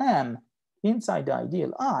 F2, Fm inside the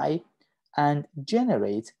ideal I and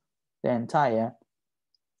generate the entire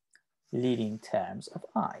leading terms of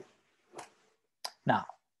I.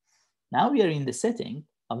 Now we are in the setting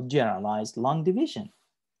of generalized long division.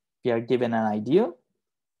 We are given an ideal,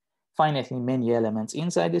 finitely many elements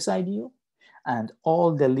inside this ideal, and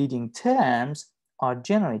all the leading terms are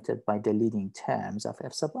generated by the leading terms of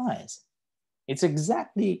f sub i's. It's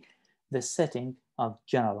exactly the setting of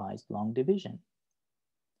generalized long division.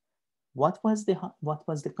 What was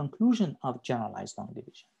the conclusion of generalized long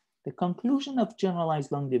division? The conclusion of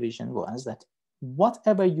generalized long division was that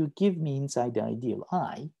whatever you give me inside the ideal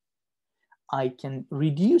I can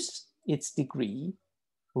reduce its degree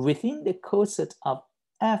within the coset of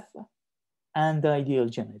f and the ideal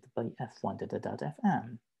generated by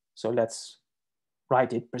f1 So let's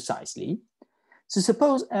write it precisely. So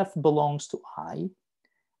suppose f belongs to I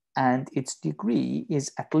and its degree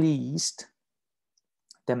is at least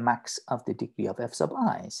the max of the degree of f sub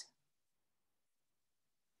i's.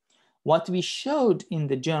 What we showed in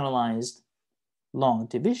the generalized long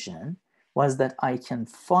division was that I can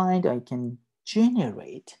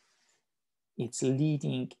generate its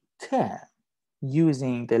leading term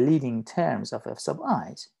using the leading terms of f sub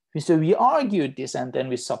i's. So we argued this and then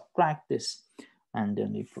we subtract this and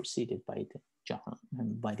then we proceeded by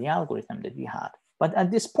the algorithm that we had. But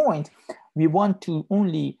at this point, we want to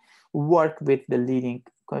only work with the leading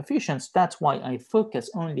coefficients. That's why I focus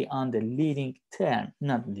only on the leading term,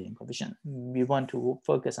 not leading coefficient. We want to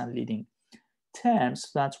focus on leading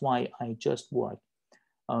terms. That's why I just work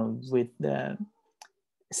with the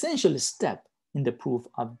essential step in the proof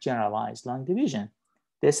of generalized long division.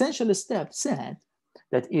 The essential step said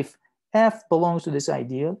that if f belongs to this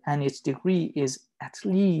ideal and its degree is at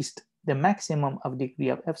least the maximum of degree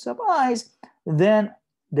of f sub i's, then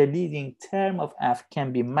the leading term of f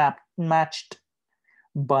can be matched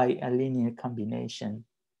by a linear combination,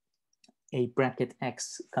 a bracket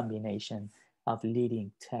x combination of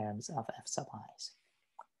leading terms of f sub i's.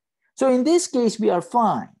 So in this case, we are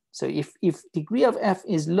fine. So if degree of f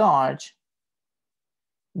is large,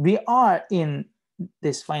 we are in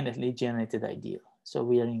this finitely generated ideal. So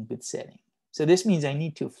we are in good setting. So this means I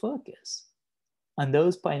need to focus on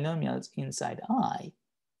those polynomials inside I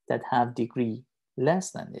that have degree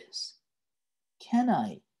less than this. Can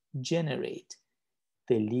I generate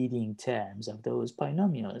the leading terms of those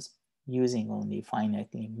polynomials using only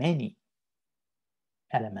finitely many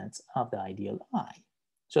elements of the ideal I?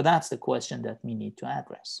 So that's the question that we need to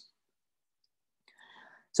address.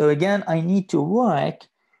 So again, I need to work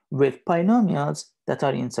with polynomials that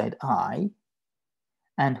are inside I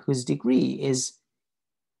and whose degree is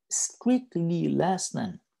strictly less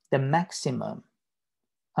than the maximum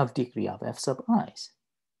of degree of f sub i's.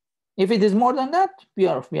 If it is more than that, we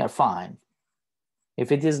are fine.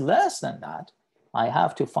 If it is less than that, I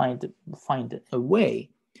have to find a way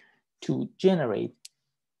to generate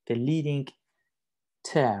the leading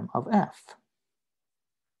term of f.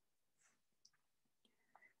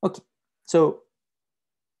 Okay, so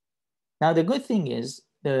now the good thing is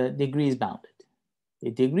the degree is bounded.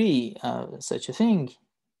 The degree of such a thing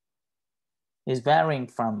is varying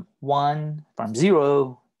from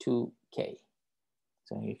 0 to k.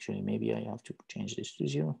 So actually, maybe I have to change this to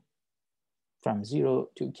 0. From 0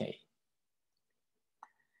 to k.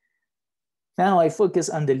 Now I focus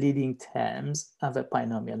on the leading terms of a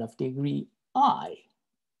polynomial of degree I.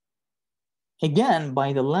 Again,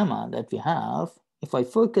 by the lemma that we have, if I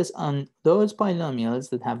focus on those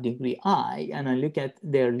polynomials that have degree I and I look at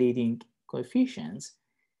their leading coefficients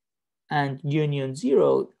and union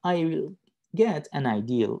 0, I will get an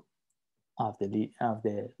ideal of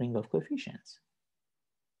the ring of coefficients.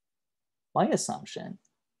 By assumption,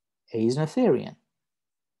 A is Noetherian.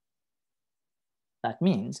 That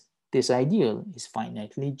means this ideal is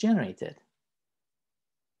finitely generated.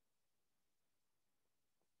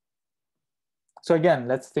 So again,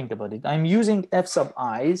 let's think about it. I'm using f sub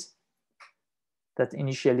i's that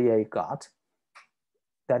initially I got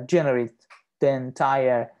that generate the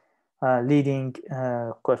entire leading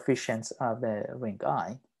coefficients of the ring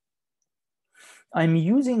I. I'm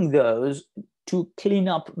using those to clean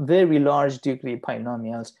up very large degree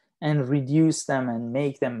polynomials and reduce them and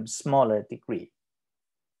make them smaller degree.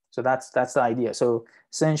 So that's the idea. So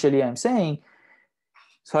essentially I'm saying,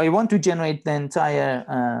 so I want to generate the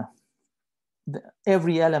entire,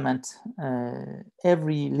 every element,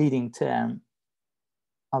 every leading term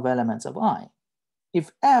of elements of I.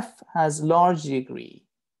 If f has large degree,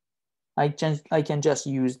 I can just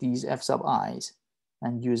use these f sub i's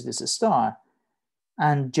and use this star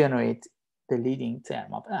and generate the leading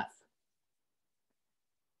term of f.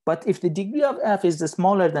 But if the degree of f is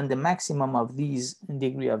smaller than the maximum of these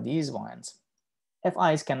degree of these ones,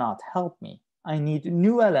 fi's cannot help me I need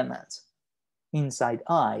new elements inside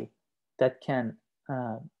I that can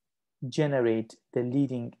generate the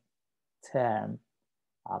leading term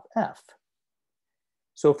of F.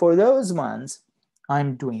 So for those ones,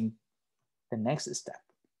 I'm doing the next step.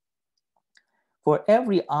 For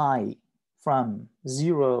every I from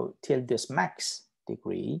 0 till this max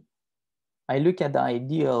degree, I look at the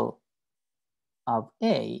ideal of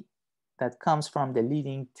A that comes from the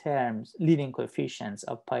leading terms, leading coefficients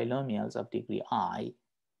of polynomials of degree I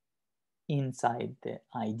inside the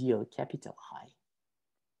ideal capital I.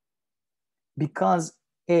 Because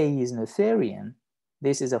A is Noetherian,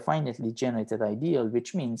 this is a finitely generated ideal,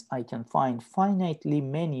 which means I can find finitely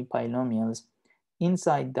many polynomials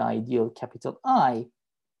inside the ideal capital I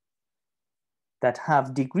that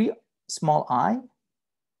have degree small I,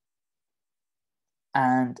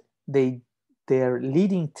 and their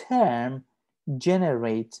leading term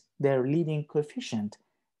generate, their leading coefficient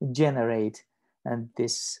generate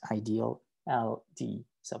this ideal LD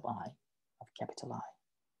sub I of capital I.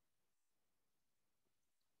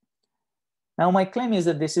 Now my claim is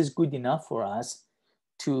that this is good enough for us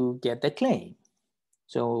to get the claim.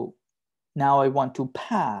 So now I want to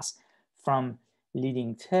pass from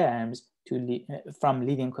leading terms to from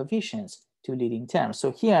leading coefficients to leading terms.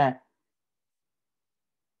 So here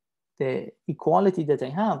the equality that I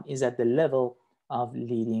have is at the level of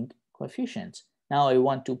leading coefficients. Now I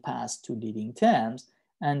want to pass to leading terms,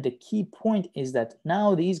 and the key point is that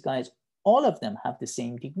now these guys, all of them have the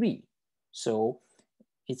same degree. So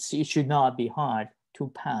it should not be hard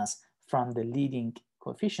to pass from the leading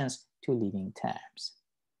coefficients to leading terms.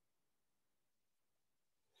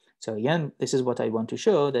 So again, this is what I want to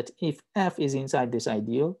show, that if F is inside this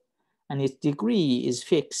ideal and its degree is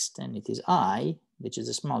fixed and it is I, which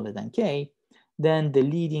is smaller than K, then the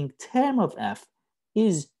leading term of F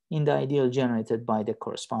is in the ideal generated by the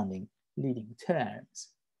corresponding leading terms.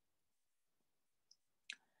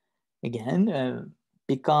 Again,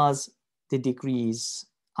 because the degree is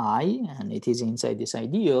I and it is inside this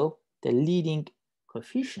ideal, the leading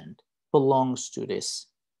coefficient belongs to this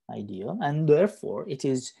ideal, and therefore it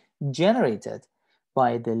is generated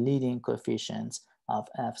by the leading coefficients of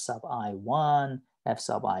F sub I1, F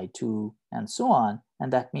sub I2, and so on.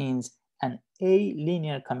 And that means an A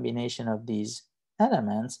linear combination of these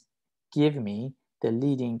elements give me the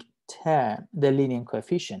leading term, the leading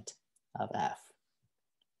coefficient of F.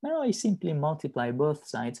 Now I simply multiply both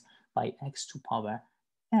sides by x to power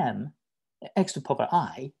m, x to power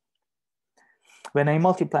I. When I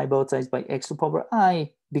multiply both sides by x to power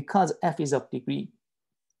I, because F is of degree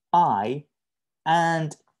I,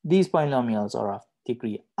 and these polynomials are of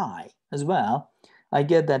degree I as well, I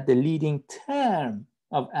get that the leading term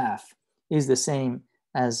of F is the same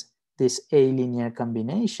as this A linear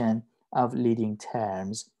combination of leading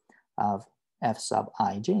terms of F sub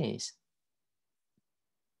ij's.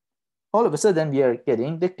 All of a sudden, we are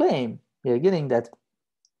getting the claim. We are getting that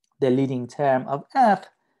the leading term of F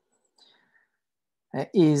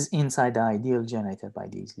is inside the ideal generated by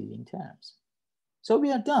these leading terms. So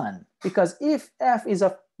we are done, because if F is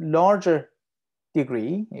of larger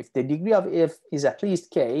degree, if the degree of F is at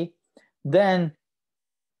least K, then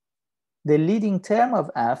the leading term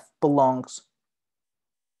of F belongs,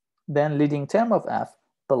 to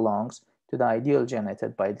the ideal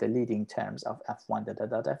generated by the leading terms of F1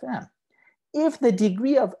 Fm. If the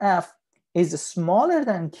degree of F is smaller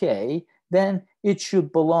than K, then it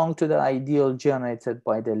should belong to the ideal generated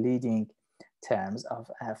by the leading terms of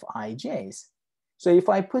Fij's. So if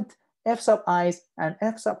I put F sub i's and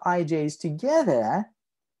F sub ij's together,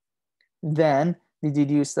 then we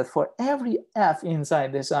deduce that for every F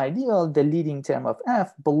inside this ideal, the leading term of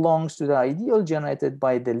F belongs to the ideal generated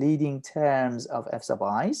by the leading terms of F sub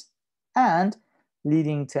i's and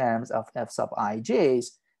leading terms of F sub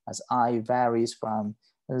ij's, as I varies from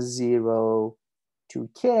 0 to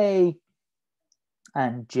K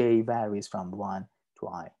and J varies from 1 to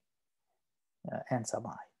I, n sub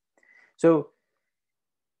I. So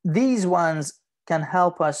these ones can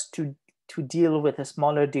help us to deal with a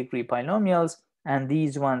smaller degree polynomials, and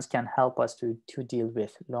these ones can help us to deal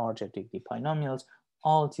with larger degree polynomials.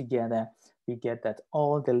 Altogether, we get that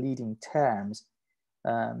all the leading terms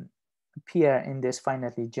appear in this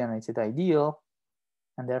finitely generated ideal,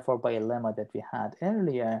 and therefore by a lemma that we had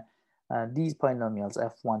earlier, these polynomials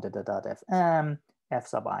f1 fm, f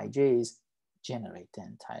sub ij's generate the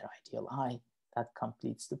entire ideal I. That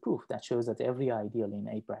completes the proof. That shows that every ideal in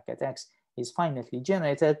A bracket X is finitely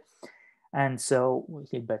generated, and so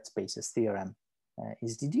Hilbert spaces theorem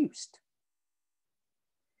is deduced.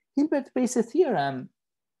 Hilbert spaces theorem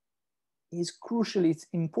is crucial. It's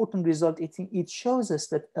important result. It shows us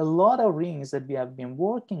that a lot of rings that we have been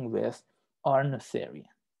working with are Noetherian.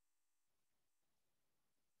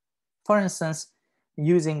 For instance,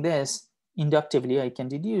 using this inductively, I can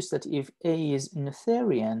deduce that if A is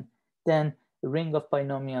Noetherian, then the ring of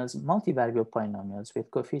binomials, multivariable binomials with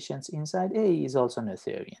coefficients inside A is also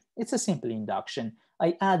Noetherian. It's a simple induction.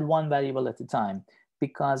 I add one variable at a time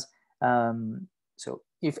because, so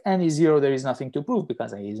if n is 0, there is nothing to prove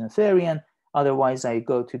because A is Noetherian. Otherwise, I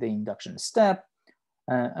go to the induction step.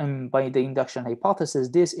 And by the induction hypothesis,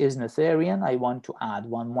 this is Noetherian. I want to add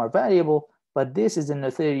one more variable, but this is a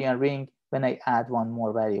Noetherian ring. When I add one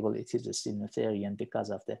more variable, it is still Noetherian because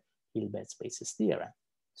of the Hilbert spaces theorem.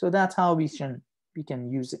 So that's how we can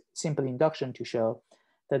use simple induction to show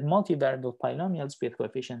that multivariable polynomials with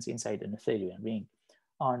coefficients inside a Noetherian ring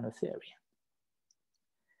are Noetherian.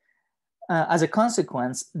 As a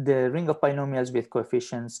consequence, the ring of binomials with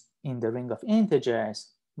coefficients in the ring of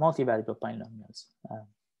integers, multivariable polynomials,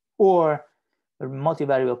 or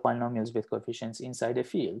multivariable polynomials with coefficients inside a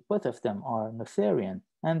field, both of them are Noetherian.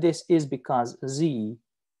 And this is because Z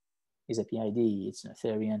is a PID, it's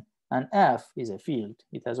Noetherian, and F is a field.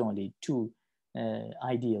 It has only two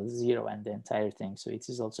ideals, 0 and the entire thing, so it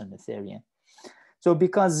is also Noetherian. So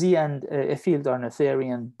because Z and a field are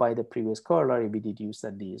Noetherian, by the previous corollary, we deduce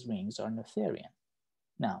that these rings are Noetherian.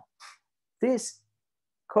 Now, this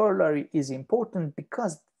corollary is important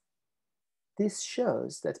because this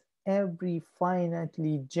shows that every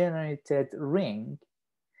finitely generated ring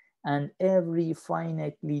and every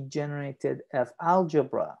finitely generated F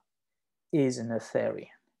algebra is Noetherian.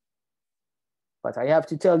 But I have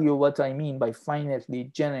to tell you what I mean by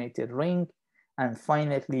finitely generated ring and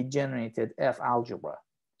finitely generated F algebra.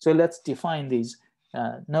 So let's define these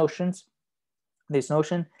notions, this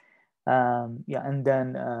notion, and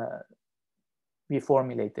then we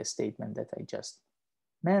formulate the statement that I just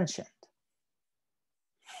mentioned.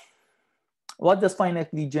 What does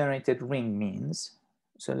finitely generated ring means?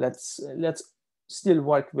 So let's still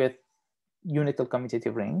work with unital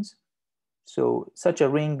commutative rings. So such a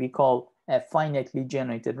ring we call a finitely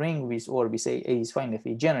generated ring, or we say A is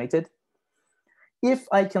finitely generated. If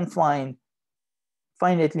I can find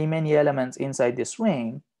finitely many elements inside this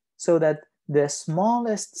ring, so that the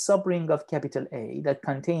smallest subring of capital A that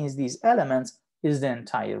contains these elements is the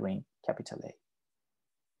entire ring, capital A.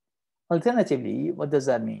 Alternatively, what does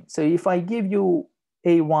that mean? So if I give you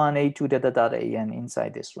A1, A2, AN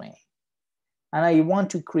inside this ring, and I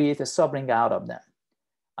want to create a subring out of them,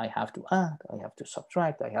 I have to add, I have to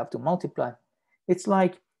subtract, I have to multiply. It's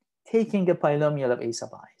like taking a polynomial of A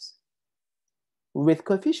sub i's with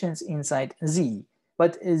coefficients inside Z.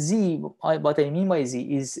 But Z, what I mean by Z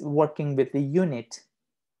is working with the unity,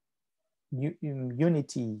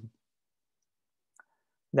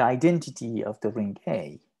 the identity of the ring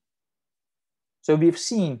A. So we've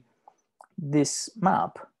seen this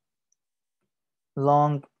map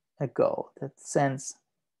long ago that sends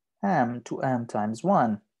M to M times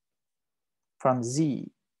 1 from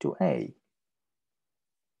Z to A.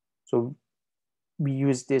 So we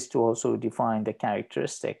use this to also define the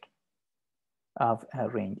characteristic of a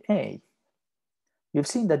ring A. We've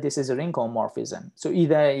seen that this is a ring homomorphism. So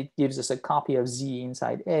either it gives us a copy of Z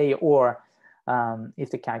inside A, or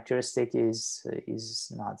if the characteristic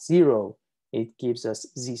is not 0, it gives us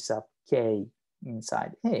Z sub K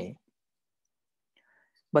inside A.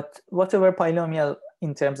 But whatever polynomial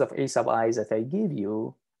in terms of A sub i's that I give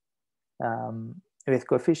you, with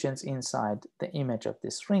coefficients inside the image of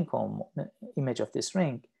this ring,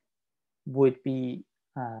 would be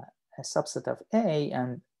a subset of A,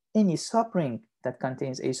 and any subring that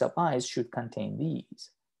contains A sub i's should contain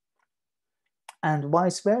these. And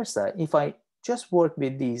vice versa, if I just work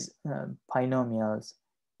with these polynomials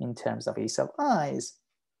in terms of A sub i's,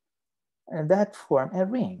 that form a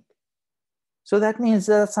ring. So that means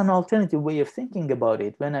that's an alternative way of thinking about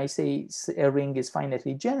it. When I say a ring is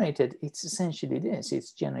finitely generated, it's essentially this.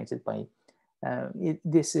 It's generated by,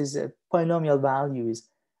 this is polynomial values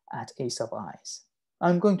at A sub i's.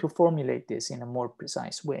 I'm going to formulate this in a more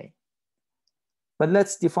precise way. But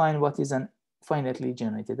let's define what is an finitely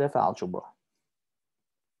generated F algebra.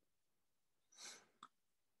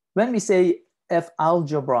 When we say F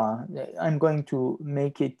algebra, I'm going to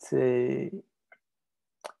make it,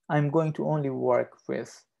 I'm going to only work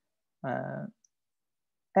with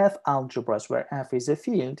F algebras where F is a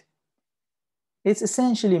field. It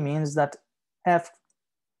essentially means that F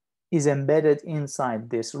is embedded inside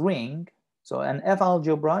this ring. So an F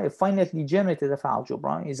algebra, a finitely generated F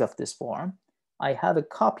algebra, is of this form. I have a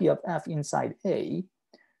copy of F inside A,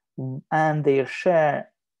 and they share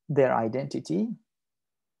their identity.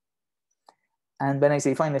 And when I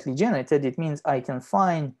say finitely generated, it means I can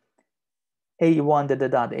find a1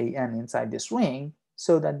 an inside this ring,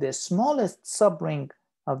 so that the smallest subring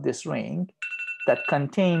of this ring that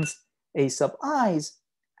contains a sub i's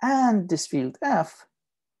and this field f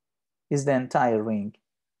is the entire ring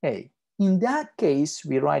A. In that case,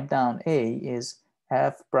 we write down A is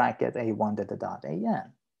f bracket a1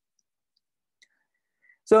 an.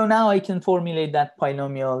 So now I can formulate that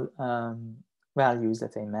polynomial values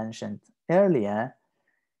that I mentioned earlier.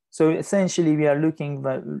 So essentially, we are looking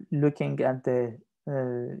at the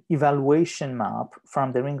evaluation map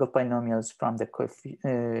from the ring of polynomials from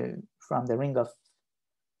the ring of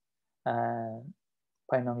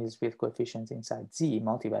polynomials with coefficients inside Z,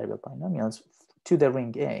 multivariable polynomials, to the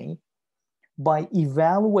ring A by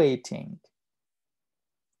evaluating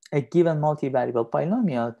a given multivariable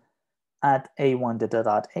polynomial at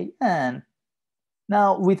a1 an.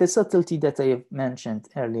 Now, with the subtlety that I have mentioned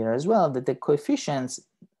earlier as well, that the coefficients,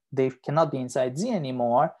 they cannot be inside Z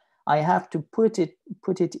anymore, I have to put it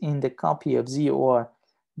in the copy of Z, or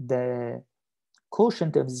the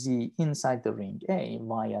quotient of Z inside the ring A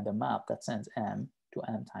via the map that sends M to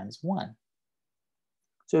M times 1.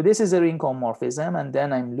 So this is a ring homomorphism, and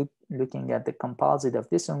then I'm looking at the composite of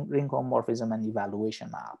this ring homomorphism and evaluation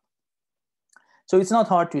map. So it's not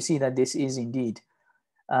hard to see that this is indeed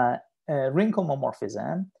a ring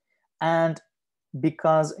homomorphism, and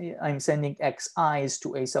because I'm sending xi's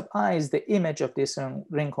to a sub i's, the image of this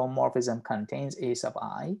ring homomorphism contains a sub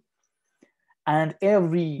I, and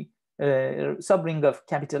every subring of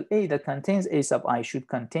capital A that contains a sub I should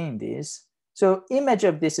contain this. So image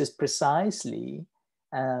of this is precisely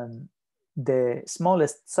the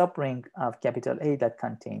smallest subring of capital A that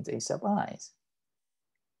contains a sub i's.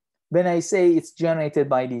 When I say it's generated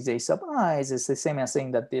by these a sub i's, it's the same as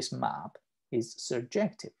saying that this map is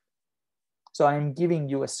surjective. So I'm giving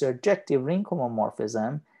you a surjective ring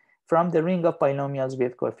homomorphism from the ring of polynomials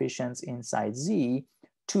with coefficients inside Z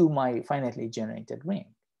to my finitely generated ring.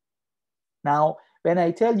 Now, when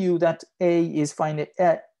I tell you that A is a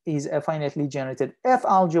finitely generated F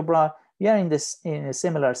algebra, we are in a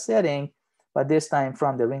similar setting, but this time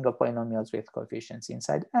from the ring of polynomials with coefficients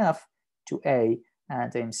inside F to A,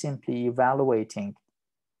 and I'm simply evaluating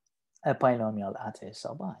a polynomial at a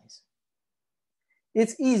sub i's.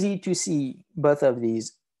 It's easy to see both of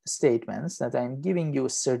these statements, that I'm giving you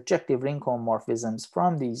surjective ring homomorphisms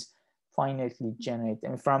from these finitely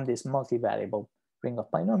generated, from this multivariable ring of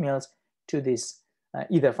polynomials to this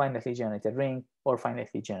either finitely generated ring or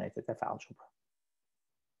finitely generated F algebra.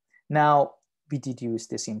 Now, we deduce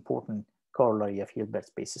this important corollary of Hilbert's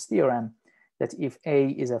basis theorem, that if A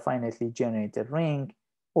is a finitely generated ring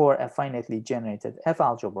or a finitely generated F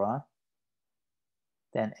algebra,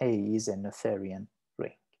 then A is a Noetherian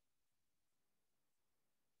ring.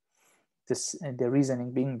 The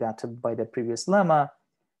reasoning being that by the previous lemma,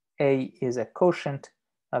 A is a quotient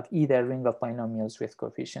of either ring of polynomials with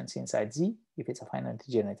coefficients inside Z, if it's a finitely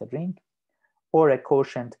generated ring, or a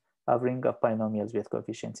quotient of ring of polynomials with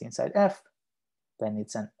coefficients inside F, then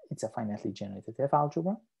it's a finitely generated F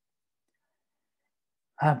algebra.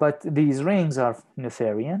 But these rings are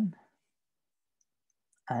Noetherian,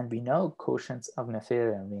 and we know quotients of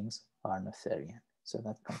Noetherian rings are Noetherian. So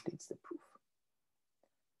that completes the proof.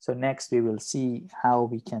 So next we will see how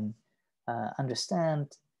we can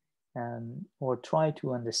understand or try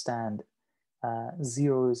to understand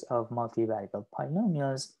zeros of multivariable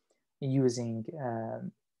polynomials using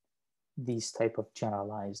these type of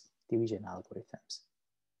generalized division algorithms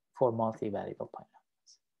for multivariable polynomials.